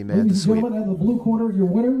not an easy man to sweep. Ladies and gentlemen, in the blue corner, your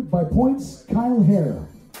winner by points, Kyle Hare.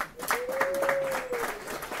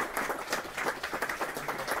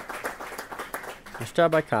 Nice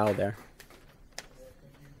job by Kyle there.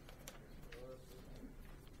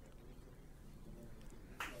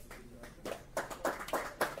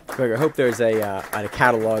 Greg, I hope there's a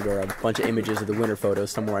catalog or a bunch of images of the winner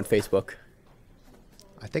photos somewhere on Facebook.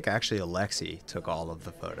 I think actually Alexi took all of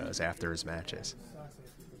the photos after his matches.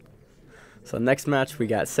 So next match we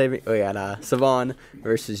got Savon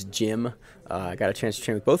versus Jim. I got a chance to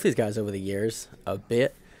train with both these guys over the years a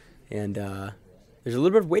bit, and there's a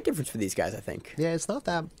little bit of weight difference for these guys, I think. Yeah, it's not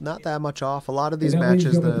that much off. A lot of these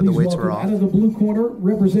matches, the weights were off. Out of the blue corner,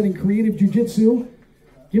 representing Creative Jiu-Jitsu,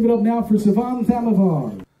 give it up now for Savon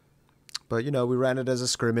Thamavon. But, you know, we ran it as a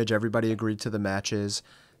scrimmage. Everybody agreed to the matches.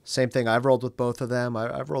 Same thing. I've rolled with both of them.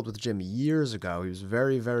 I've rolled with Jim years ago. He was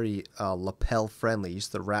very, very lapel friendly. He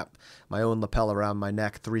used to wrap my own lapel around my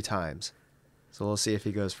neck 3 times. So we'll see if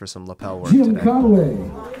he goes for some lapel work Jim today.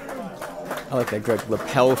 Conway. I like that, Greg.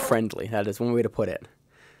 Lapel friendly. That is one way to put it.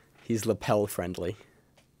 He's lapel friendly.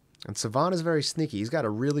 And Savon is very sneaky. He's got a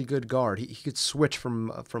really good guard. He could switch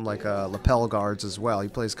from like lapel guards as well. He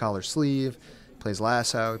plays collar sleeve, plays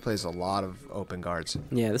lasso. He plays a lot of open guards.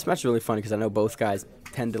 Yeah, this match is really fun because I know both guys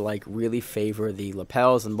tend to like really favor the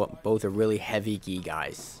lapels, and both are really heavy gi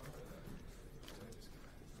guys.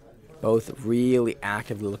 Both really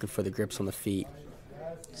actively looking for the grips on the feet.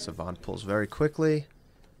 Savon pulls very quickly,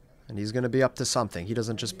 and he's going to be up to something. He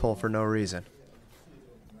doesn't just pull for no reason.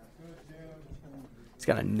 He's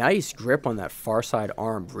got a nice grip on that far side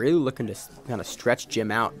arm, really looking to kind of stretch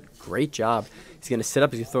Jim out. Great job. He's going to sit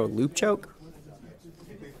up. He's going to throw a loop choke.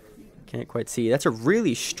 Can't quite see. That's a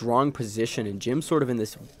really strong position, and Jim's sort of in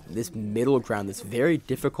this middle ground that's very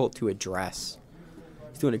difficult to address.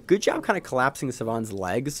 He's doing a good job kind of collapsing Savon's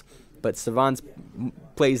legs, but Savon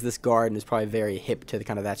plays this guard and is probably very hip to the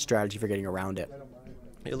kind of that strategy for getting around it.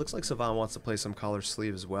 It looks like Savon wants to play some collar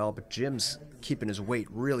sleeve as well, but Jim's keeping his weight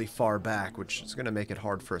really far back, which is going to make it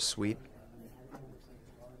hard for a sweep.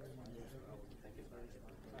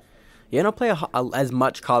 Yeah, I don't play as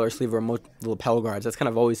much collar sleeve or lapel guards. That's kind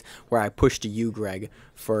of always where I push to you, Greg,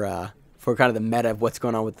 for kind of the meta of what's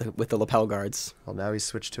going on with the lapel guards. Well, now he's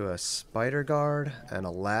switched to a spider guard and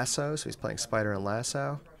a lasso, so he's playing spider and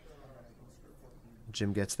lasso.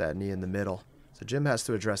 Jim gets that knee in the middle. So Jim has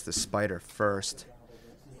to address the spider first.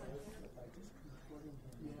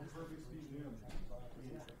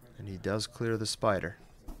 And he does clear the spider.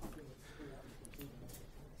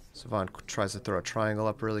 Savon tries to throw a triangle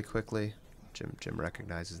up really quickly. Jim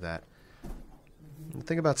recognizes that. The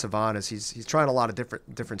thing about Savon is he's trying a lot of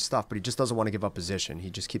different stuff, but he just doesn't want to give up position.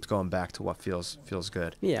 He just keeps going back to what feels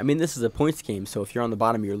good. Yeah, I mean, this is a points game, so if you're on the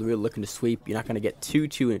bottom, you're really looking to sweep. You're not going to get too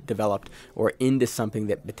developed or into something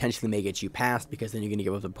that potentially may get you past, because then you're going to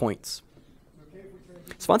give up the points.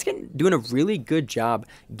 Savon's doing a really good job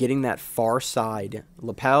getting that far side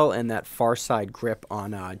lapel and that far side grip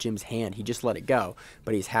on Jim's hand. He just let it go,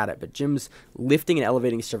 but he's had it. But Jim's lifting and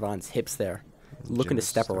elevating Savon's hips there, looking to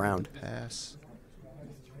step around. Pass.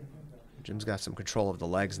 Jim's got some control of the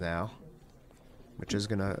legs now, which is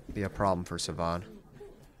going to be a problem for Savon,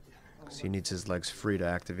 because he needs his legs free to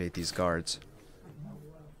activate these guards.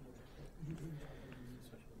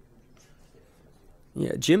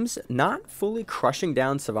 Yeah, Jim's not fully crushing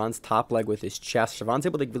down Savon's top leg with his chest. Savon's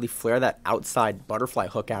able to really flare that outside butterfly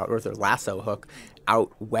hook out, or the lasso hook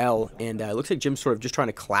out well. And it looks like Jim's sort of just trying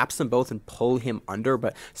to collapse them both and pull him under.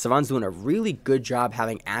 But Savon's doing a really good job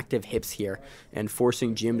having active hips here and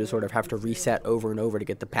forcing Jim to sort of have to reset over and over to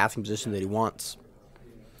get the passing position that he wants.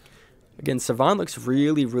 Again, Savon looks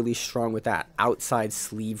really, really strong with that outside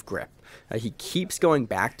sleeve grip. He keeps going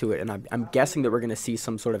back to it, and I'm guessing that we're going to see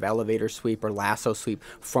some sort of elevator sweep or lasso sweep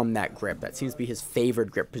from that grip. That seems to be his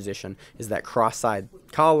favorite grip position, is that cross-side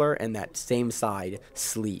collar and that same side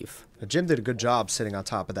sleeve. Jim did a good job sitting on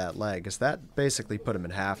top of that leg, because that basically put him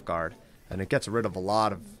in half guard, and it gets rid of a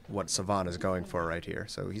lot of what Savon is going for right here.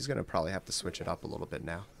 So he's going to probably have to switch it up a little bit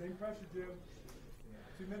now. Same pressure, Jim.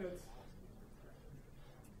 2 minutes.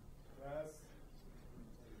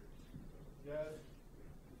 Yes.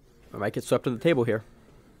 I might get swept to the table here.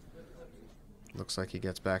 Looks like he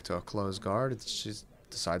gets back to a closed guard. It just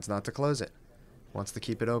decides not to close it. Wants to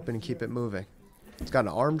keep it open and keep it moving. He's got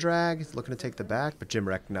an arm drag. He's looking to take the back, but Jim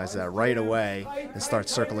recognizes that right away and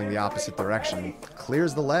starts circling the opposite direction.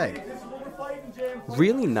 Clears the leg.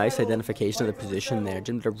 Really nice identification of the position there.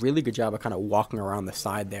 Jim did a really good job of kind of walking around the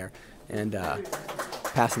side there and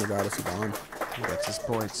passing the guard to Savon. He gets his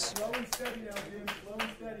points.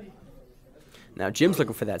 Now Jim's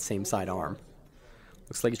looking for that same side arm.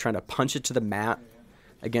 Looks like he's trying to punch it to the mat.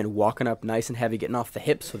 Again, walking up nice and heavy, getting off the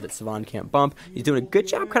hips so that Savon can't bump. He's doing a good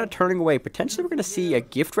job kind of turning away. Potentially we're going to see a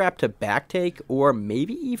gift wrap to back take, or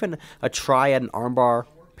maybe even a try at an armbar.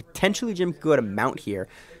 Potentially Jim could go to mount here.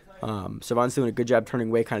 Savon's doing a good job turning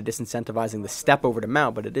away, kind of disincentivizing the step over to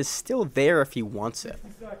mount, but it is still there if he wants it.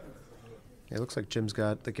 It looks like Jim's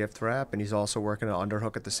got the gift wrap, and he's also working an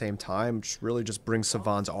underhook at the same time, which really just brings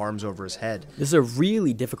Savon's arms over his head. This is a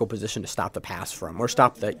really difficult position to stop the pass from, or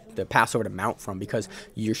stop the pass over to mount from, because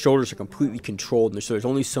your shoulders are completely controlled, and so there's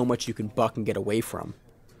only so much you can buck and get away from.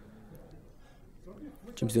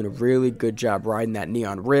 Jim's doing a really good job riding that knee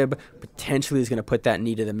on rib. Potentially he's going to put that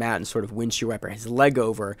knee to the mat and sort of windshield wiper his leg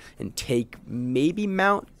over and take maybe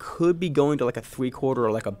mount. Could be going to like a 3/4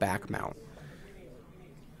 or like a back mount.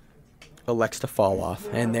 Elects to fall off,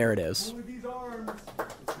 and there it is.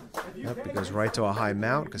 Yep, he goes right to a high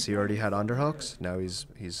mount because he already had underhooks. Now he's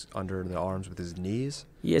under the arms with his knees.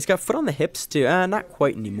 Yeah, he's got foot on the hips too. Not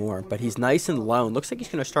quite anymore, but he's nice and low. And looks like he's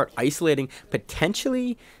going to start isolating.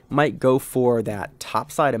 Potentially might go for that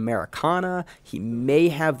topside Americana. He may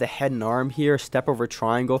have the head and arm here, step over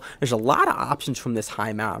triangle. There's a lot of options from this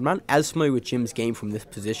high mount. I'm not as familiar with Jim's game from this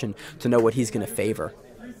position to know what he's going to favor.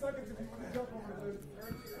 Next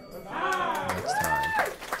time.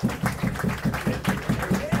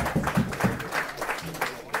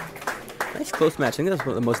 Nice close match. I think that's one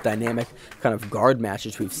of the most dynamic kind of guard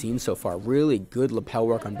matches we've seen so far. Really good lapel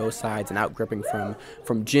work on both sides and out gripping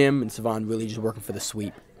from Jim, and Savon really just working for the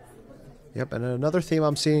sweep. Yep, and another theme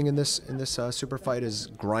I'm seeing in this super fight is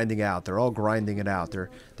grinding out. They're all grinding it out. They're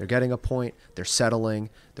getting a point. They're settling.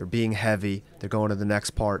 They're being heavy. They're going to the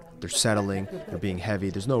next part. They're settling. They're being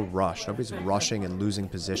heavy. There's no rush. Nobody's rushing and losing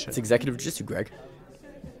position. It's executive jiu-jitsu, Greg.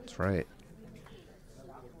 That's right.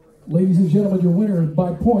 Ladies and gentlemen, your winner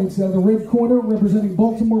by points out of the red corner, representing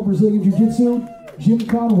Baltimore Brazilian Jiu-Jitsu, Jim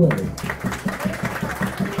Conway.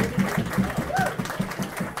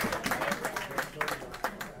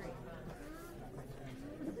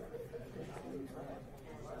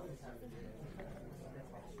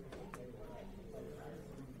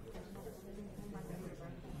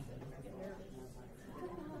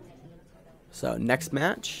 So next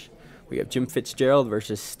match, we have Jim Fitzgerald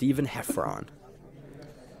versus Stephen Heffron.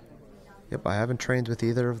 Yep, I haven't trained with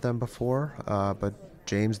either of them before, but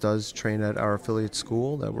James does train at our affiliate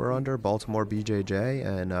school that we're under, Baltimore BJJ,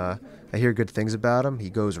 and I hear good things about him.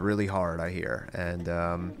 He goes really hard, I hear.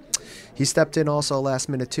 And he stepped in also last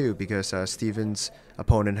minute too, because Stephen's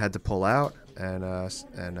opponent had to pull out, and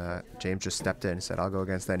James just stepped in and said, I'll go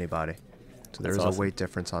against anybody. So there's awesome. A weight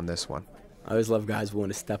difference on this one. I always love guys who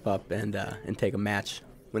want to step up and take a match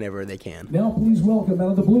whenever they can. Now please welcome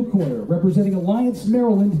out of the blue corner, representing Alliance,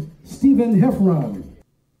 Maryland, Stephen Heffron.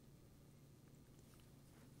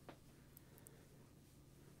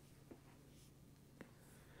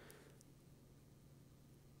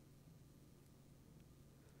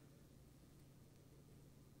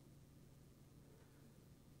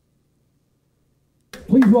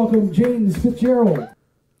 Please welcome James Fitzgerald.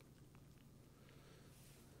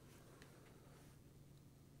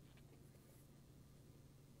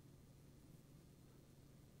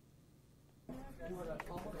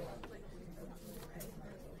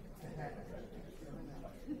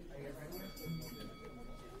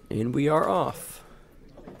 And we are off.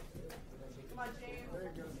 Come on, James.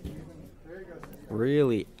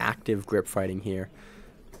 Really active grip fighting here.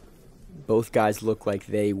 Both guys look like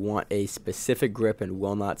they want a specific grip and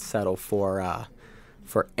will not settle for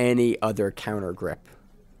any other counter grip.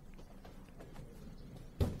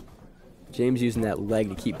 James using that leg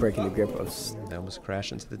to keep breaking the grip. They almost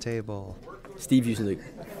crash into the table. Steve using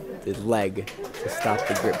the leg to stop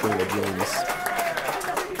the grip going to James.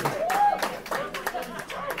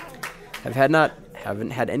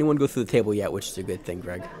 Haven't had anyone go through the table yet, which is a good thing,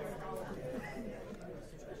 Greg.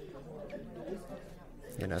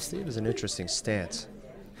 Yeah, now Steve is an interesting stance.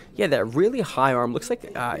 Yeah, that really high arm looks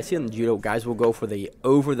like I see in the judo guys will go for the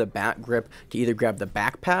over the back grip to either grab the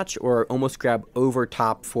back patch or almost grab over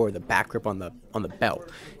top for the back grip on the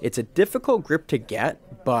belt. It's a difficult grip to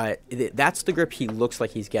get, but that's the grip he looks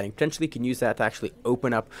like he's getting. Potentially can use that to actually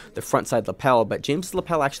open up the front side lapel, but James's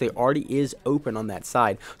lapel actually already is open on that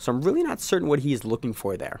side, so I'm really not certain what he's looking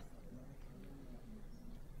for there.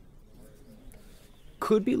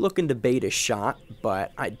 Could be looking to bait a shot,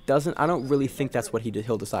 but I don't really think that's what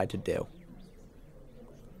he'll decide to do.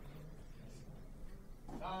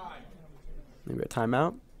 Maybe a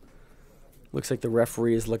timeout. Looks like the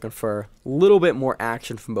referee is looking for a little bit more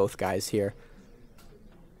action from both guys here.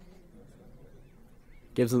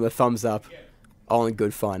 Gives them the thumbs up. All in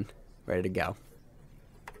good fun. Ready to go.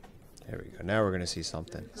 There we go. Now we're going to see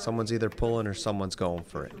something. Someone's either pulling or someone's going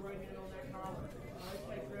for it.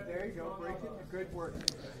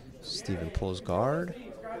 Steven pulls guard.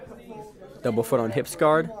 Double foot on hips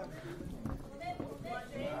guard.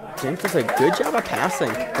 James does a good job of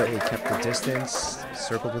passing. But he kept the distance,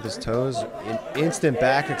 circled with his toes. Instant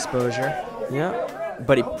back exposure. Yeah,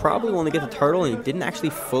 but he probably wanted to get the turtle, and he didn't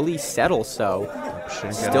actually fully settle, so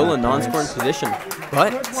still a non-scoring position.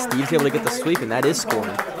 But Steve's able to get the sweep, and that is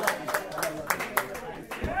scoring.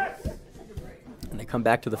 And they come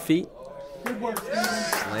back to the feet.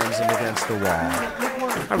 Slams him against the wall.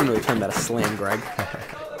 I wouldn't really term that a slam, Greg.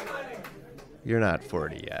 You're not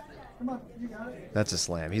 40 yet. That's a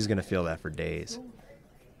slam. He's going to feel that for days.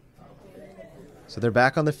 So they're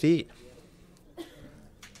back on the feet.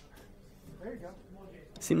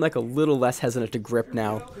 Seem like a little less hesitant to grip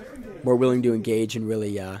now. More willing to engage and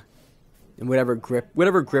really, and whatever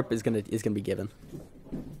grip is gonna be given.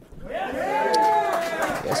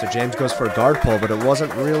 Yeah, so James goes for a guard pull, but it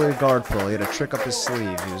wasn't really a guard pull. He had a trick up his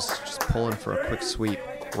sleeve. He was just pulling for a quick sweep.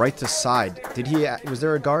 Right to side. Was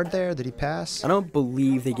there a guard there? Did he pass? I don't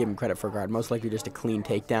believe they give him credit for a guard. Most likely just a clean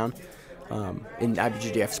takedown. And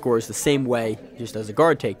IBJJF scores the same way, just as a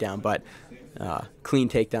guard takedown, but clean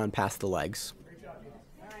takedown past the legs.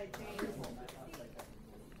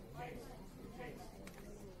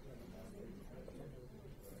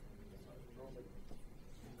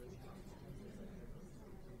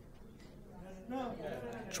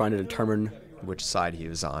 Trying to determine which side he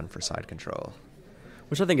was on for side control.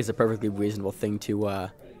 Which I think is a perfectly reasonable thing to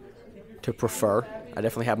prefer. I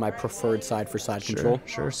definitely have my preferred side for side control.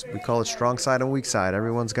 Sure. We call it strong side and weak side.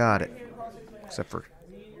 Everyone's got it, except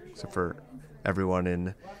for everyone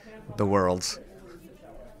in the world.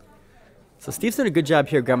 So Steve's done a good job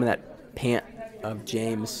here grabbing that pant of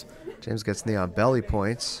James. James gets knee on belly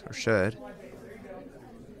points, or should.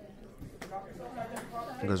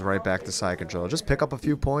 And goes right back to side control. Just pick up a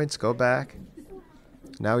few points, go back.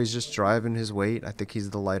 Now he's just driving his weight. I think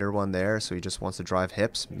he's the lighter one there, so he just wants to drive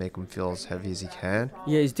hips, make him feel as heavy as he can.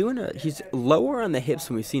 Yeah, he's lower on the hips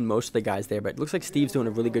than we've seen most of the guys there, but it looks like Steve's doing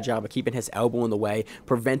a really good job of keeping his elbow in the way,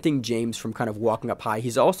 preventing James from kind of walking up high.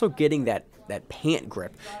 He's also getting that pant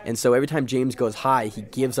grip, and so every time James goes high, he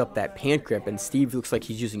gives up that pant grip, and Steve looks like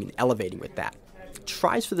he's using an elevating with that.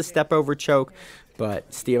 Tries for the step over choke,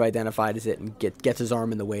 but Steve identified as it and gets his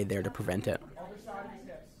arm in the way there to prevent it.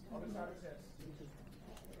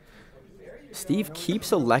 Steve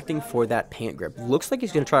keeps electing for that pant grip. Looks like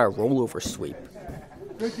he's going to try a rollover sweep.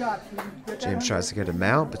 James tries to get a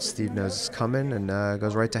mount, but Steve knows it's coming and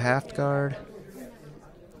goes right to half guard.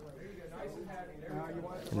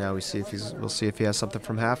 And now we'll see if he has something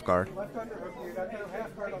from half guard.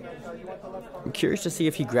 I'm curious to see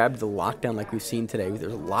if he grabbed the lockdown like we've seen today.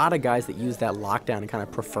 There's a lot of guys that use that lockdown and kind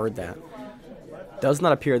of preferred that. Does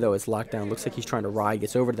not appear, though, it's lockdown. Looks like he's trying to ride.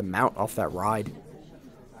 Gets over to the mount off that ride.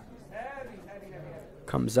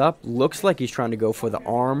 Comes up. Looks like he's trying to go for the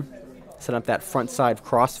arm. Set up that front side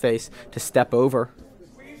crossface to step over.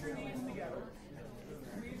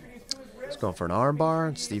 He's going for an arm bar.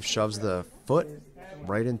 And Steve shoves the foot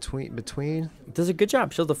right in between. Does a good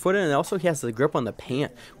job. Shows the foot in, and also he has the grip on the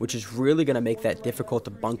pant, which is really going to make that difficult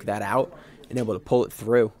to bunk that out and able to pull it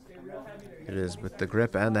through. It is with the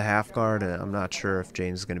grip and the half guard, and I'm not sure if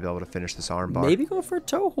James is going to be able to finish this arm bar. Maybe go for a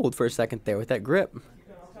toe hold for a second there with that grip.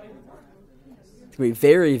 It's going to be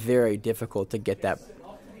very, very difficult to get that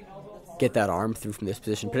arm through from this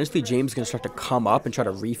position. Potentially, James is going to start to come up and try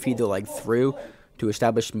to refeed the leg through to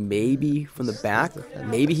establish maybe from the back.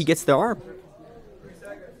 Maybe he gets the arm.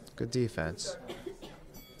 Good defense.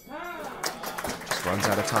 Just runs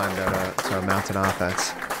out of time to mount an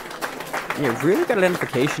offense. Yeah, really good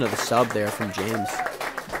identification of the sub there from James.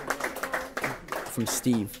 From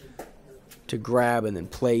Steve. To grab and then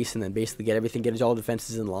place and then basically get his all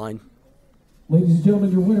defenses in line. Ladies and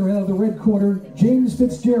gentlemen, your winner out of the red corner, James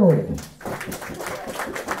Fitzgerald.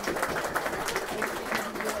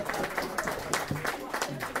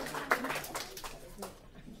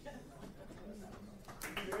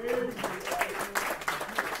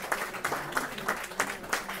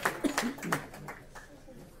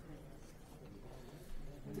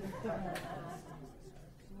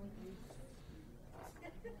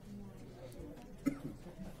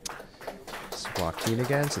 Joaquin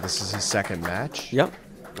again, so this is his second match. Yep.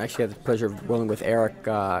 I actually had the pleasure of rolling with Eric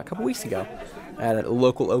a couple weeks ago at a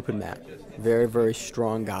local open mat. Very, very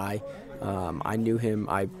strong guy. I knew him.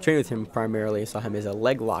 I trained with him primarily. I saw him as a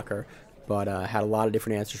leg locker, but had a lot of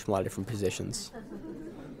different answers from a lot of different positions.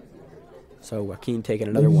 So Joaquin taking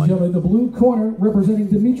another one. Ladies and gentlemen, the blue corner representing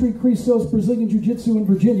Dimitri Christos, Brazilian Jiu-Jitsu in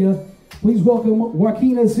Virginia. Please welcome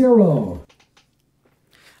Joaquin Serra.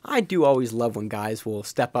 I do always love when guys will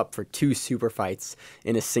step up for 2 super fights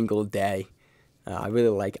in a single day. I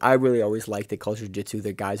really always like the culture of Jiu-Jitsu,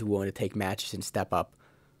 the guys who are willing to take matches and step up.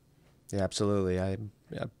 Yeah, absolutely. I'm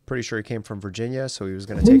pretty sure he came from Virginia, so he was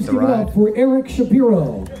going to take the ride. Please give it up for Eric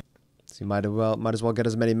Shapiro. So you might as well get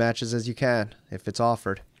as many matches as you can if it's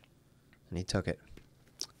offered, and he took it.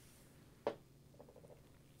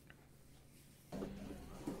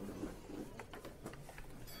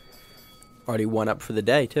 Already one up for the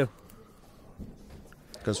day, too.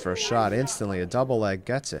 Goes for a shot instantly. A double leg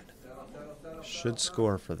gets it. Should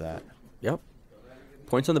score for that. Yep.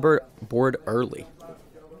 Points on the board early.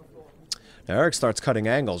 Now Eric starts cutting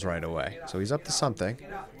angles right away, so he's up to something.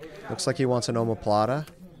 Looks like he wants an omoplata.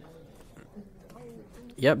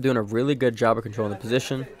 Yep, doing a really good job of controlling the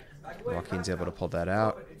position. Joaquin's able to pull that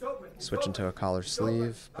out. Switching to a collar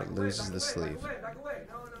sleeve, but loses the sleeve.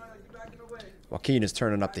 Joaquin is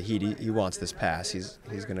turning up the heat. He wants this pass. He's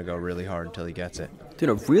going to go really hard until he gets it.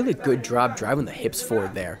 Doing a really good job driving the hips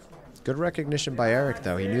forward there. Good recognition by Eric,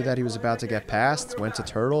 though. He knew that he was about to get passed, went to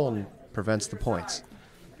turtle, and prevents the points.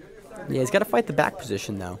 Yeah, he's got to fight the back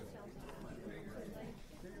position, though.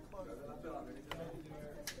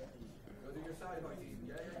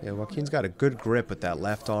 Yeah, Joaquin's got a good grip with that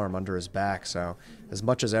left arm under his back, so as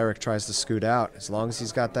much as Eric tries to scoot out, as long as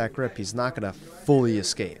he's got that grip, he's not going to fully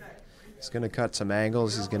escape. He's going to cut some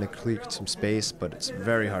angles, he's going to clear some space, but it's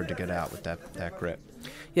very hard to get out with that grip.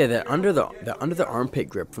 Yeah, the under the armpit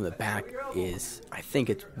grip from the back is, I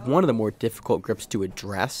think it's one of the more difficult grips to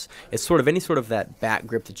address. It's sort of any sort of that back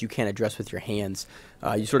grip that you can't address with your hands.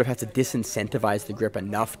 You sort of have to disincentivize the grip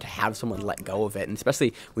enough to have someone let go of it. And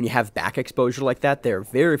especially when you have back exposure like that, there are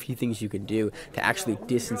very few things you can do to actually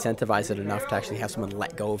disincentivize it enough to actually have someone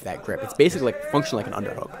let go of that grip. It's basically function like an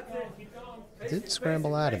underhook. Did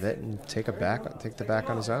scramble out of it and take the back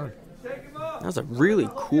on his own. That was a really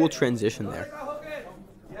cool transition there.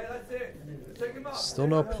 Still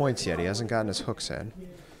no points yet. He hasn't gotten his hooks in.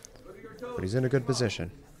 But he's in a good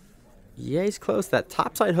position. Yeah, he's close. That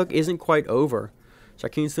topside hook isn't quite over.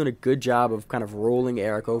 Joaquin's doing a good job of kind of rolling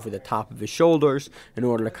Eric over the top of his shoulders in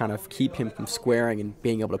order to kind of keep him from squaring and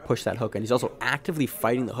being able to push that hook. And he's also actively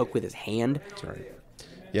fighting the hook with his hand. That's right.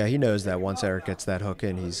 Yeah, he knows that once Eric gets that hook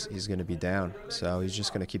in, he's going to be down. So he's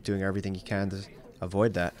just going to keep doing everything he can to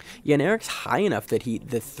avoid that. Yeah, and Eric's high enough that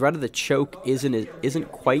the threat of the choke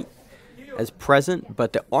isn't quite as present,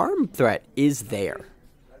 but the arm threat is there.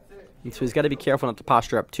 And so he's got to be careful not to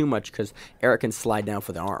posture up too much because Eric can slide down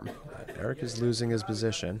for the arm. Eric is losing his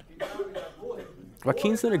position.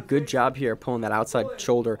 Joaquin's done a good job here pulling that outside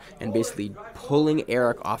shoulder and basically pulling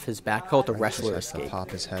Eric off his back. Call it the wrestler escape.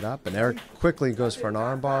 Pop his head up, and Eric quickly goes for an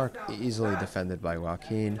armbar, easily defended by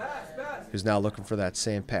Joaquin, who's now looking for that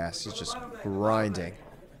same pass. He's just grinding.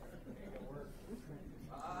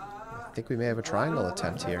 I think we may have a triangle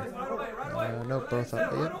attempt here. No, both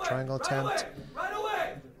up. Yep, triangle attempt.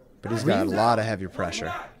 But he's got a lot of heavy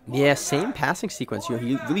pressure. Yeah, same passing sequence. You know,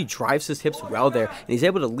 he really drives his hips well there, and he's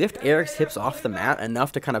able to lift Eric's hips off the mat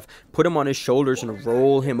enough to kind of put him on his shoulders and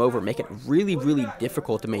roll him over, make it really, really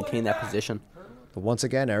difficult to maintain that position. But once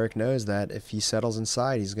again, Eric knows that if he settles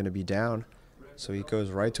inside, he's going to be down. So he goes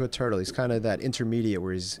right to a turtle. He's kind of that intermediate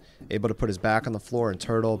where he's able to put his back on the floor and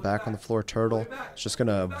turtle, back on the floor, turtle. It's just going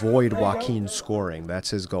to avoid Joaquin scoring. That's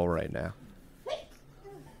his goal right now.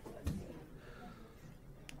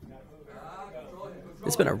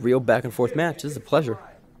 It's been a real back and forth match. This is a pleasure.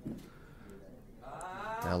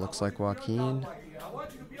 Now looks like Joaquin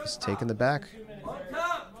is taking the back.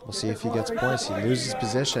 We'll see if he gets points. He loses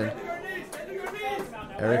position.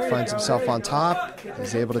 Eric finds himself on top.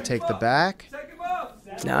 He's able to take the back.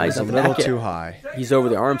 Nah, he's a little too high. He's over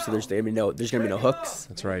the arm, so there's gonna be no hooks.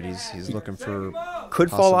 That's right. He's looking for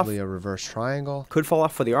possibly a reverse triangle. Could fall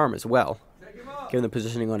off for the arm as well. Given the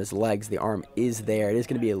positioning on his legs, the arm is there. It is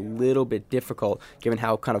going to be a little bit difficult given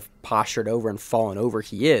how kind of postured over and fallen over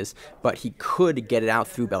he is, but he could get it out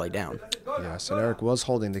through belly down. Yes, and Eric was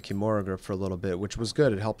holding the Kimura grip for a little bit, which was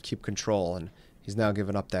good. It helped keep control, and he's now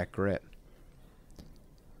giving up that grip.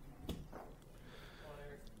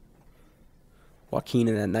 Joaquin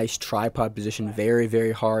in a nice tripod position, very,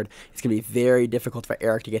 very hard. It's going to be very difficult for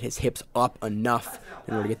Eric to get his hips up enough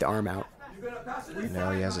in order to get the arm out.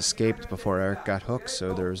 Now he has escaped before Eric got hooked,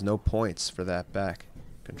 so there's no points for that back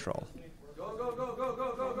control.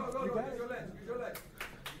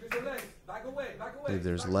 I believe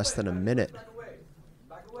there's less than a minute.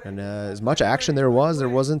 And as much action there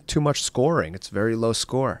wasn't too much scoring. It's very low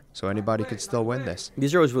score, so anybody could still win this.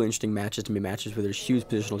 These are always really interesting matches to be matches where there's huge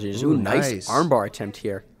positional changes. Ooh, nice armbar attempt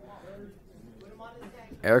here.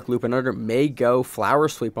 Eric looping under, may go flower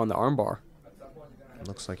sweep on the armbar.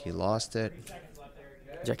 Looks like he lost it.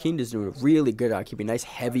 Joaquin is doing a really good job keeping nice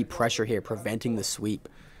heavy pressure here, preventing the sweep.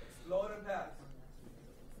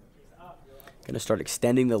 Gonna start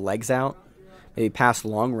extending the legs out, maybe past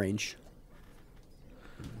long range.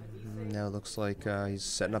 Now it looks like he's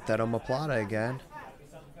setting up that omoplata again.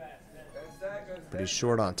 But he's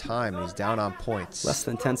short on time, and he's down on points. Less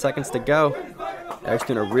than 10 seconds to go. Eric's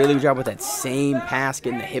doing a really good job with that same pass,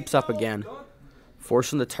 getting the hips up again.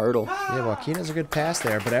 Forcing the turtle. Yeah, Joaquin has a good pass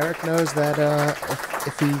there, but Eric knows that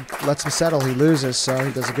if he lets him settle, he loses, so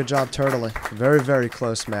he does a good job turtling. Very, very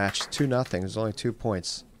close match. 2-0. There's only 2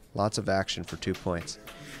 points. Lots of action for 2 points.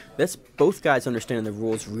 That's both guys understanding the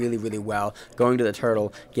rules really, really well. Going to the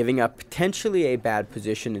turtle, giving up potentially a bad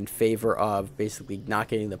position in favor of basically not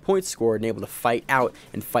getting the points scored and able to fight out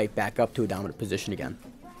and fight back up to a dominant position again.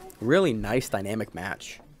 Really nice dynamic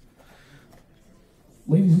match.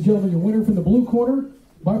 Ladies and gentlemen, your winner from the blue corner,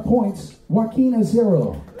 by points, Joaquin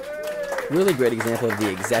Serra. Really great example of the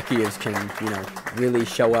executives can, really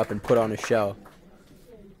show up and put on a show.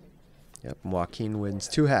 Yep, Joaquin wins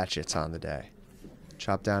 2 hatchets on the day.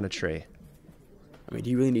 Chop down a tree. I mean, do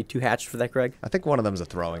you really need 2 hatchets for that, Greg? I think one of them's a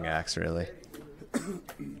throwing axe, really.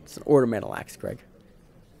 It's an ornamental axe, Greg.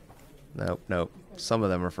 Nope. Some of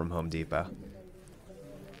them are from Home Depot.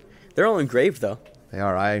 They're all engraved, though. They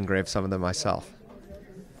are. I engraved some of them myself.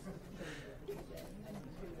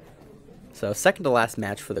 So, second to last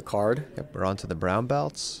match for the card. Yep, we're on to the brown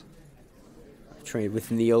belts. I've trained with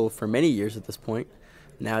Neil for many years at this point.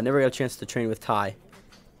 Now, I never got a chance to train with Ty.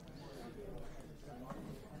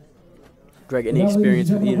 Greg, any experience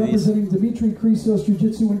with either of these? Representing Dimitri Christos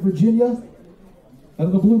Jiu-Jitsu in Virginia. Out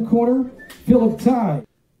of the blue corner, Philip Ty.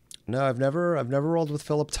 No, I've never rolled with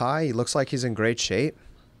Philip Ty. He looks like he's in great shape.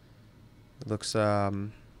 Looks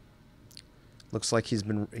like he's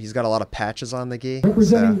got a lot of patches on the gi.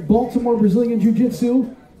 Representing Baltimore Brazilian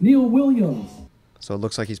Jiu-Jitsu, Neil Williams. So it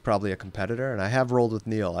looks like he's probably a competitor, and I have rolled with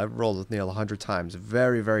Neil. I've rolled with Neil 100 times.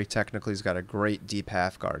 Very, very technical. He's got a great deep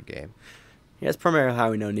half guard game. Yeah, that's primarily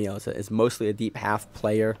how we know Neil. It's mostly a deep half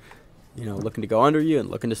player, looking to go under you and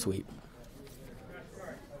looking to sweep.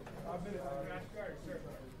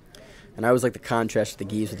 And I always like the contrast of the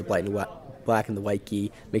gis with the black and the white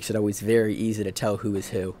gi. Makes it always very easy to tell who is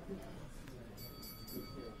who.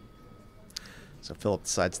 So Philip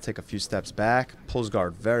decides to take a few steps back, pulls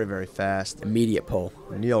guard very, very fast. Immediate pull.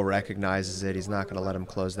 Neil recognizes it. He's not going to let him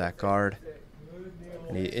close that guard.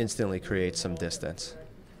 And he instantly creates some distance.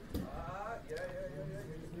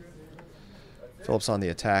 Philip's on the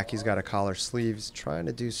attack. He's got a collar sleeve. He's trying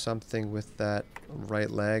to do something with that right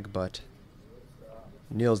leg, but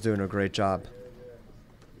Neil's doing a great job.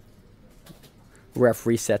 Ref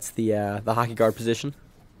resets the hockey guard position.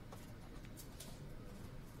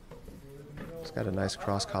 He's got a nice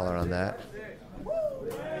cross collar on that.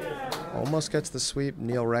 Almost gets the sweep.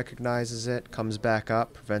 Neil recognizes it, comes back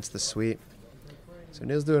up, prevents the sweep. So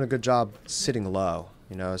Neil's doing a good job sitting low.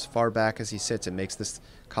 As far back as he sits, it makes this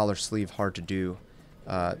collar sleeve hard to do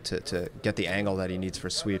to get the angle that he needs for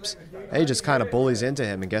sweeps. And he just kind of bullies into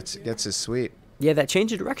him and gets his sweep. Yeah, that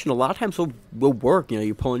change of direction a lot of times will work.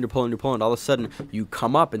 You're pulling. All of a sudden, you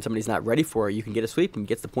come up and somebody's not ready for it. You can get a sweep and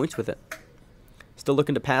gets the points with it. Still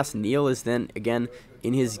looking to pass. Neil is then, again,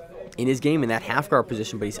 in his game in that half guard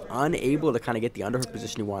position, but he's unable to kind of get the underhook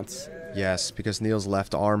position he wants. Yes, because Neil's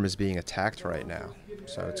left arm is being attacked right now.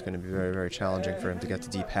 So it's going to be very, very challenging for him to get to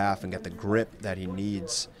deep half and get the grip that he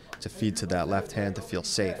needs to feed to that left hand to feel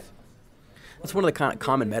safe. That's one of the kind of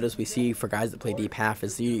common metas we see for guys that play deep half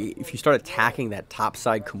is if you start attacking that top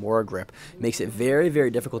side Kimura grip, it makes it very,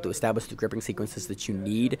 very difficult to establish the gripping sequences that you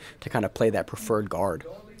need to kind of play that preferred guard.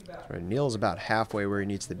 That's right. Neil's about halfway where he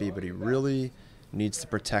needs to be, but he really needs to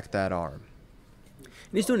protect that arm.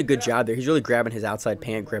 And he's doing a good job there. He's really grabbing his outside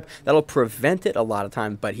pant grip. That'll prevent it a lot of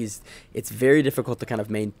time, but it's very difficult to kind of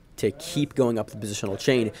to keep going up the positional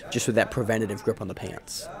chain just with that preventative grip on the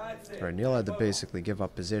pants. Right, Neil had to basically give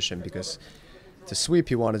up position because to sweep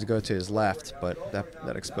he wanted to go to his left, but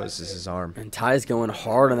that exposes his arm. And Ty's going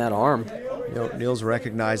hard on that arm. Neil's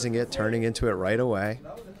recognizing it, turning into it right away.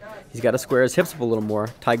 He's got to square his hips up a little more.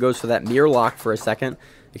 Ty goes for that mirror lock for a second,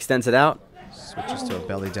 extends it out. Switches to a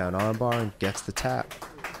belly down armbar and gets the tap.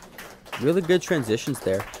 Really good transitions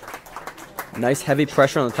there. Nice heavy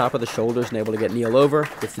pressure on the top of the shoulders and able to get Neil over.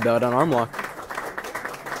 Gets the belly down arm lock.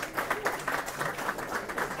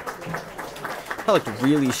 I looked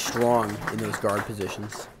really strong in those guard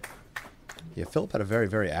positions. Yeah, Philip had a very,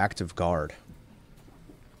 very active guard.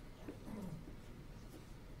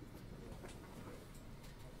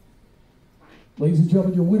 Ladies and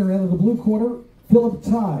gentlemen, your winner out of the blue corner, Philip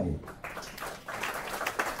Ty.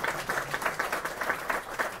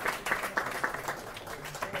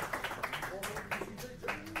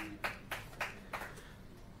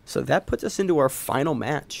 So that puts us into our final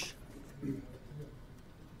match.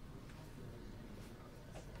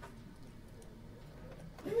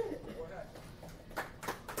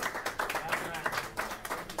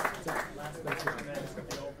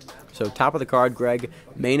 So top of the card, Greg,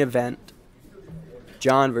 main event,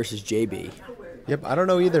 John versus JB. Yep, I don't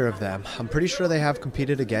know either of them. I'm pretty sure they have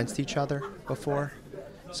competed against each other before,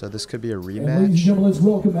 so this could be a rematch. And ladies and gentlemen, let's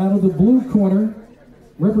welcome out of the blue corner,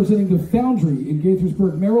 representing the Foundry in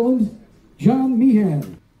Gaithersburg, Maryland, John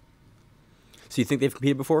Meehan. So you think they've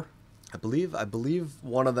competed before? I believe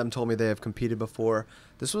one of them told me they have competed before.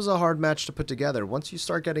 This was a hard match to put together. Once you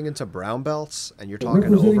start getting into brown belts and you're talking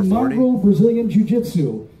over 40. Representing Mongrel Brazilian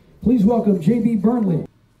Jiu-Jitsu, please welcome JB Burnley.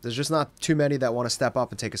 There's just not too many that want to step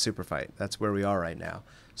up and take a super fight. That's where we are right now.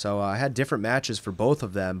 So I had different matches for both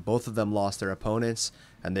of them. Both of them lost their opponents,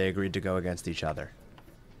 and they agreed to go against each other.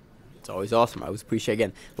 It's always awesome. I always appreciate,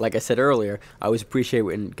 again, like I said earlier, I always appreciate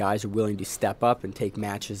when guys are willing to step up and take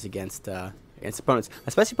matches against opponents,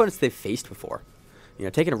 especially opponents they've faced before. You know,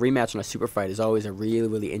 taking a rematch on a super fight is always a really,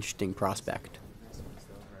 really interesting prospect.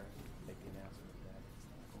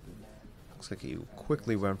 Looks like he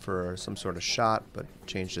quickly went for some sort of shot, but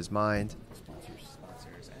changed his mind.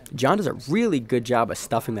 John does a really good job of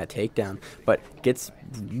stuffing that takedown, but gets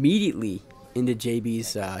immediately into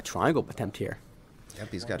JB's triangle attempt here.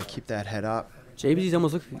 Yep, he's got to keep that head up. JB's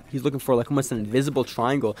he's looking for like almost an invisible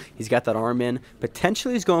triangle. He's got that arm in.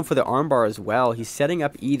 Potentially he's going for the arm bar as well. He's setting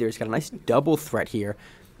up either. He's got a nice double threat here.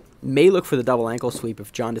 May look for the double ankle sweep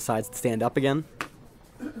if John decides to stand up again.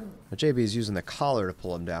 But JB's using the collar to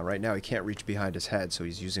pull him down. Right now he can't reach behind his head, so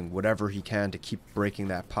he's using whatever he can to keep breaking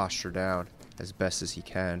that posture down as best as he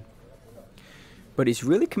can. But he's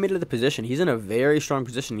really committed to the position. He's in a very strong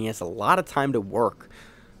position. He has a lot of time to work.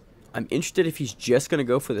 I'm interested if he's just going to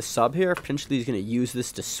go for the sub here. Potentially he's going to use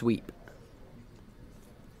this to sweep.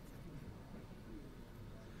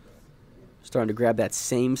 Starting to grab that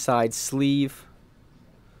same side sleeve.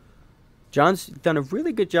 John's done a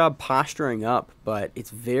really good job posturing up, but it's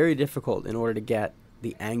very difficult in order to get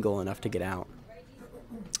the angle enough to get out.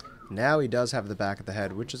 Now he does have the back of the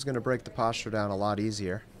head, which is going to break the posture down a lot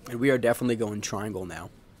easier. And we are definitely going triangle now.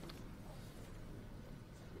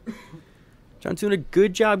 John's doing a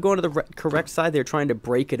good job going to the correct side there, trying to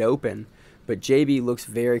break it open. But JB looks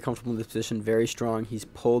very comfortable in this position, very strong. He's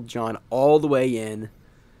pulled John all the way in.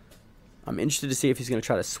 I'm interested to see if he's going to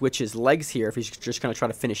try to switch his legs here, if he's just going to try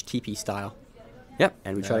to finish TP style. Yep,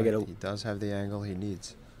 and we try to get a... He does have the angle he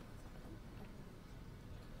needs.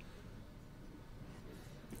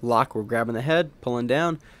 Lock, we're grabbing the head, pulling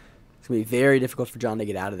down. It's going to be very difficult for John to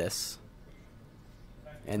get out of this.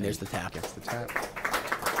 And there's the tap. Gets the tap.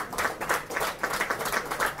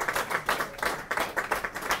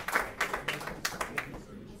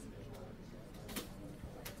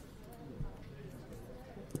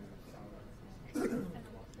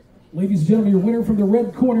 Ladies and gentlemen, your winner from the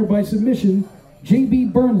red corner by submission,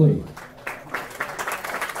 JB Burnley.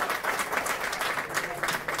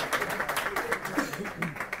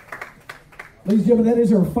 Ladies and gentlemen, that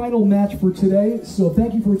is our final match for today. So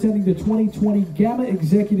thank you for attending the 2020 GAMA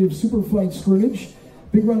Executive Superfight Scrimmage.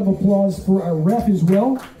 Big round of applause for our ref as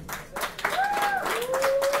well.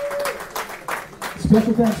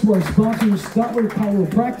 Special thanks to our sponsors, Stutler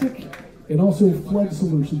Chiropractic, and also Flood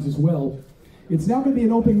Solutions as well. It's now going to be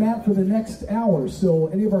an open mat for the next hour, so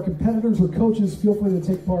any of our competitors or coaches, feel free to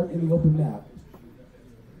take part in the open mat.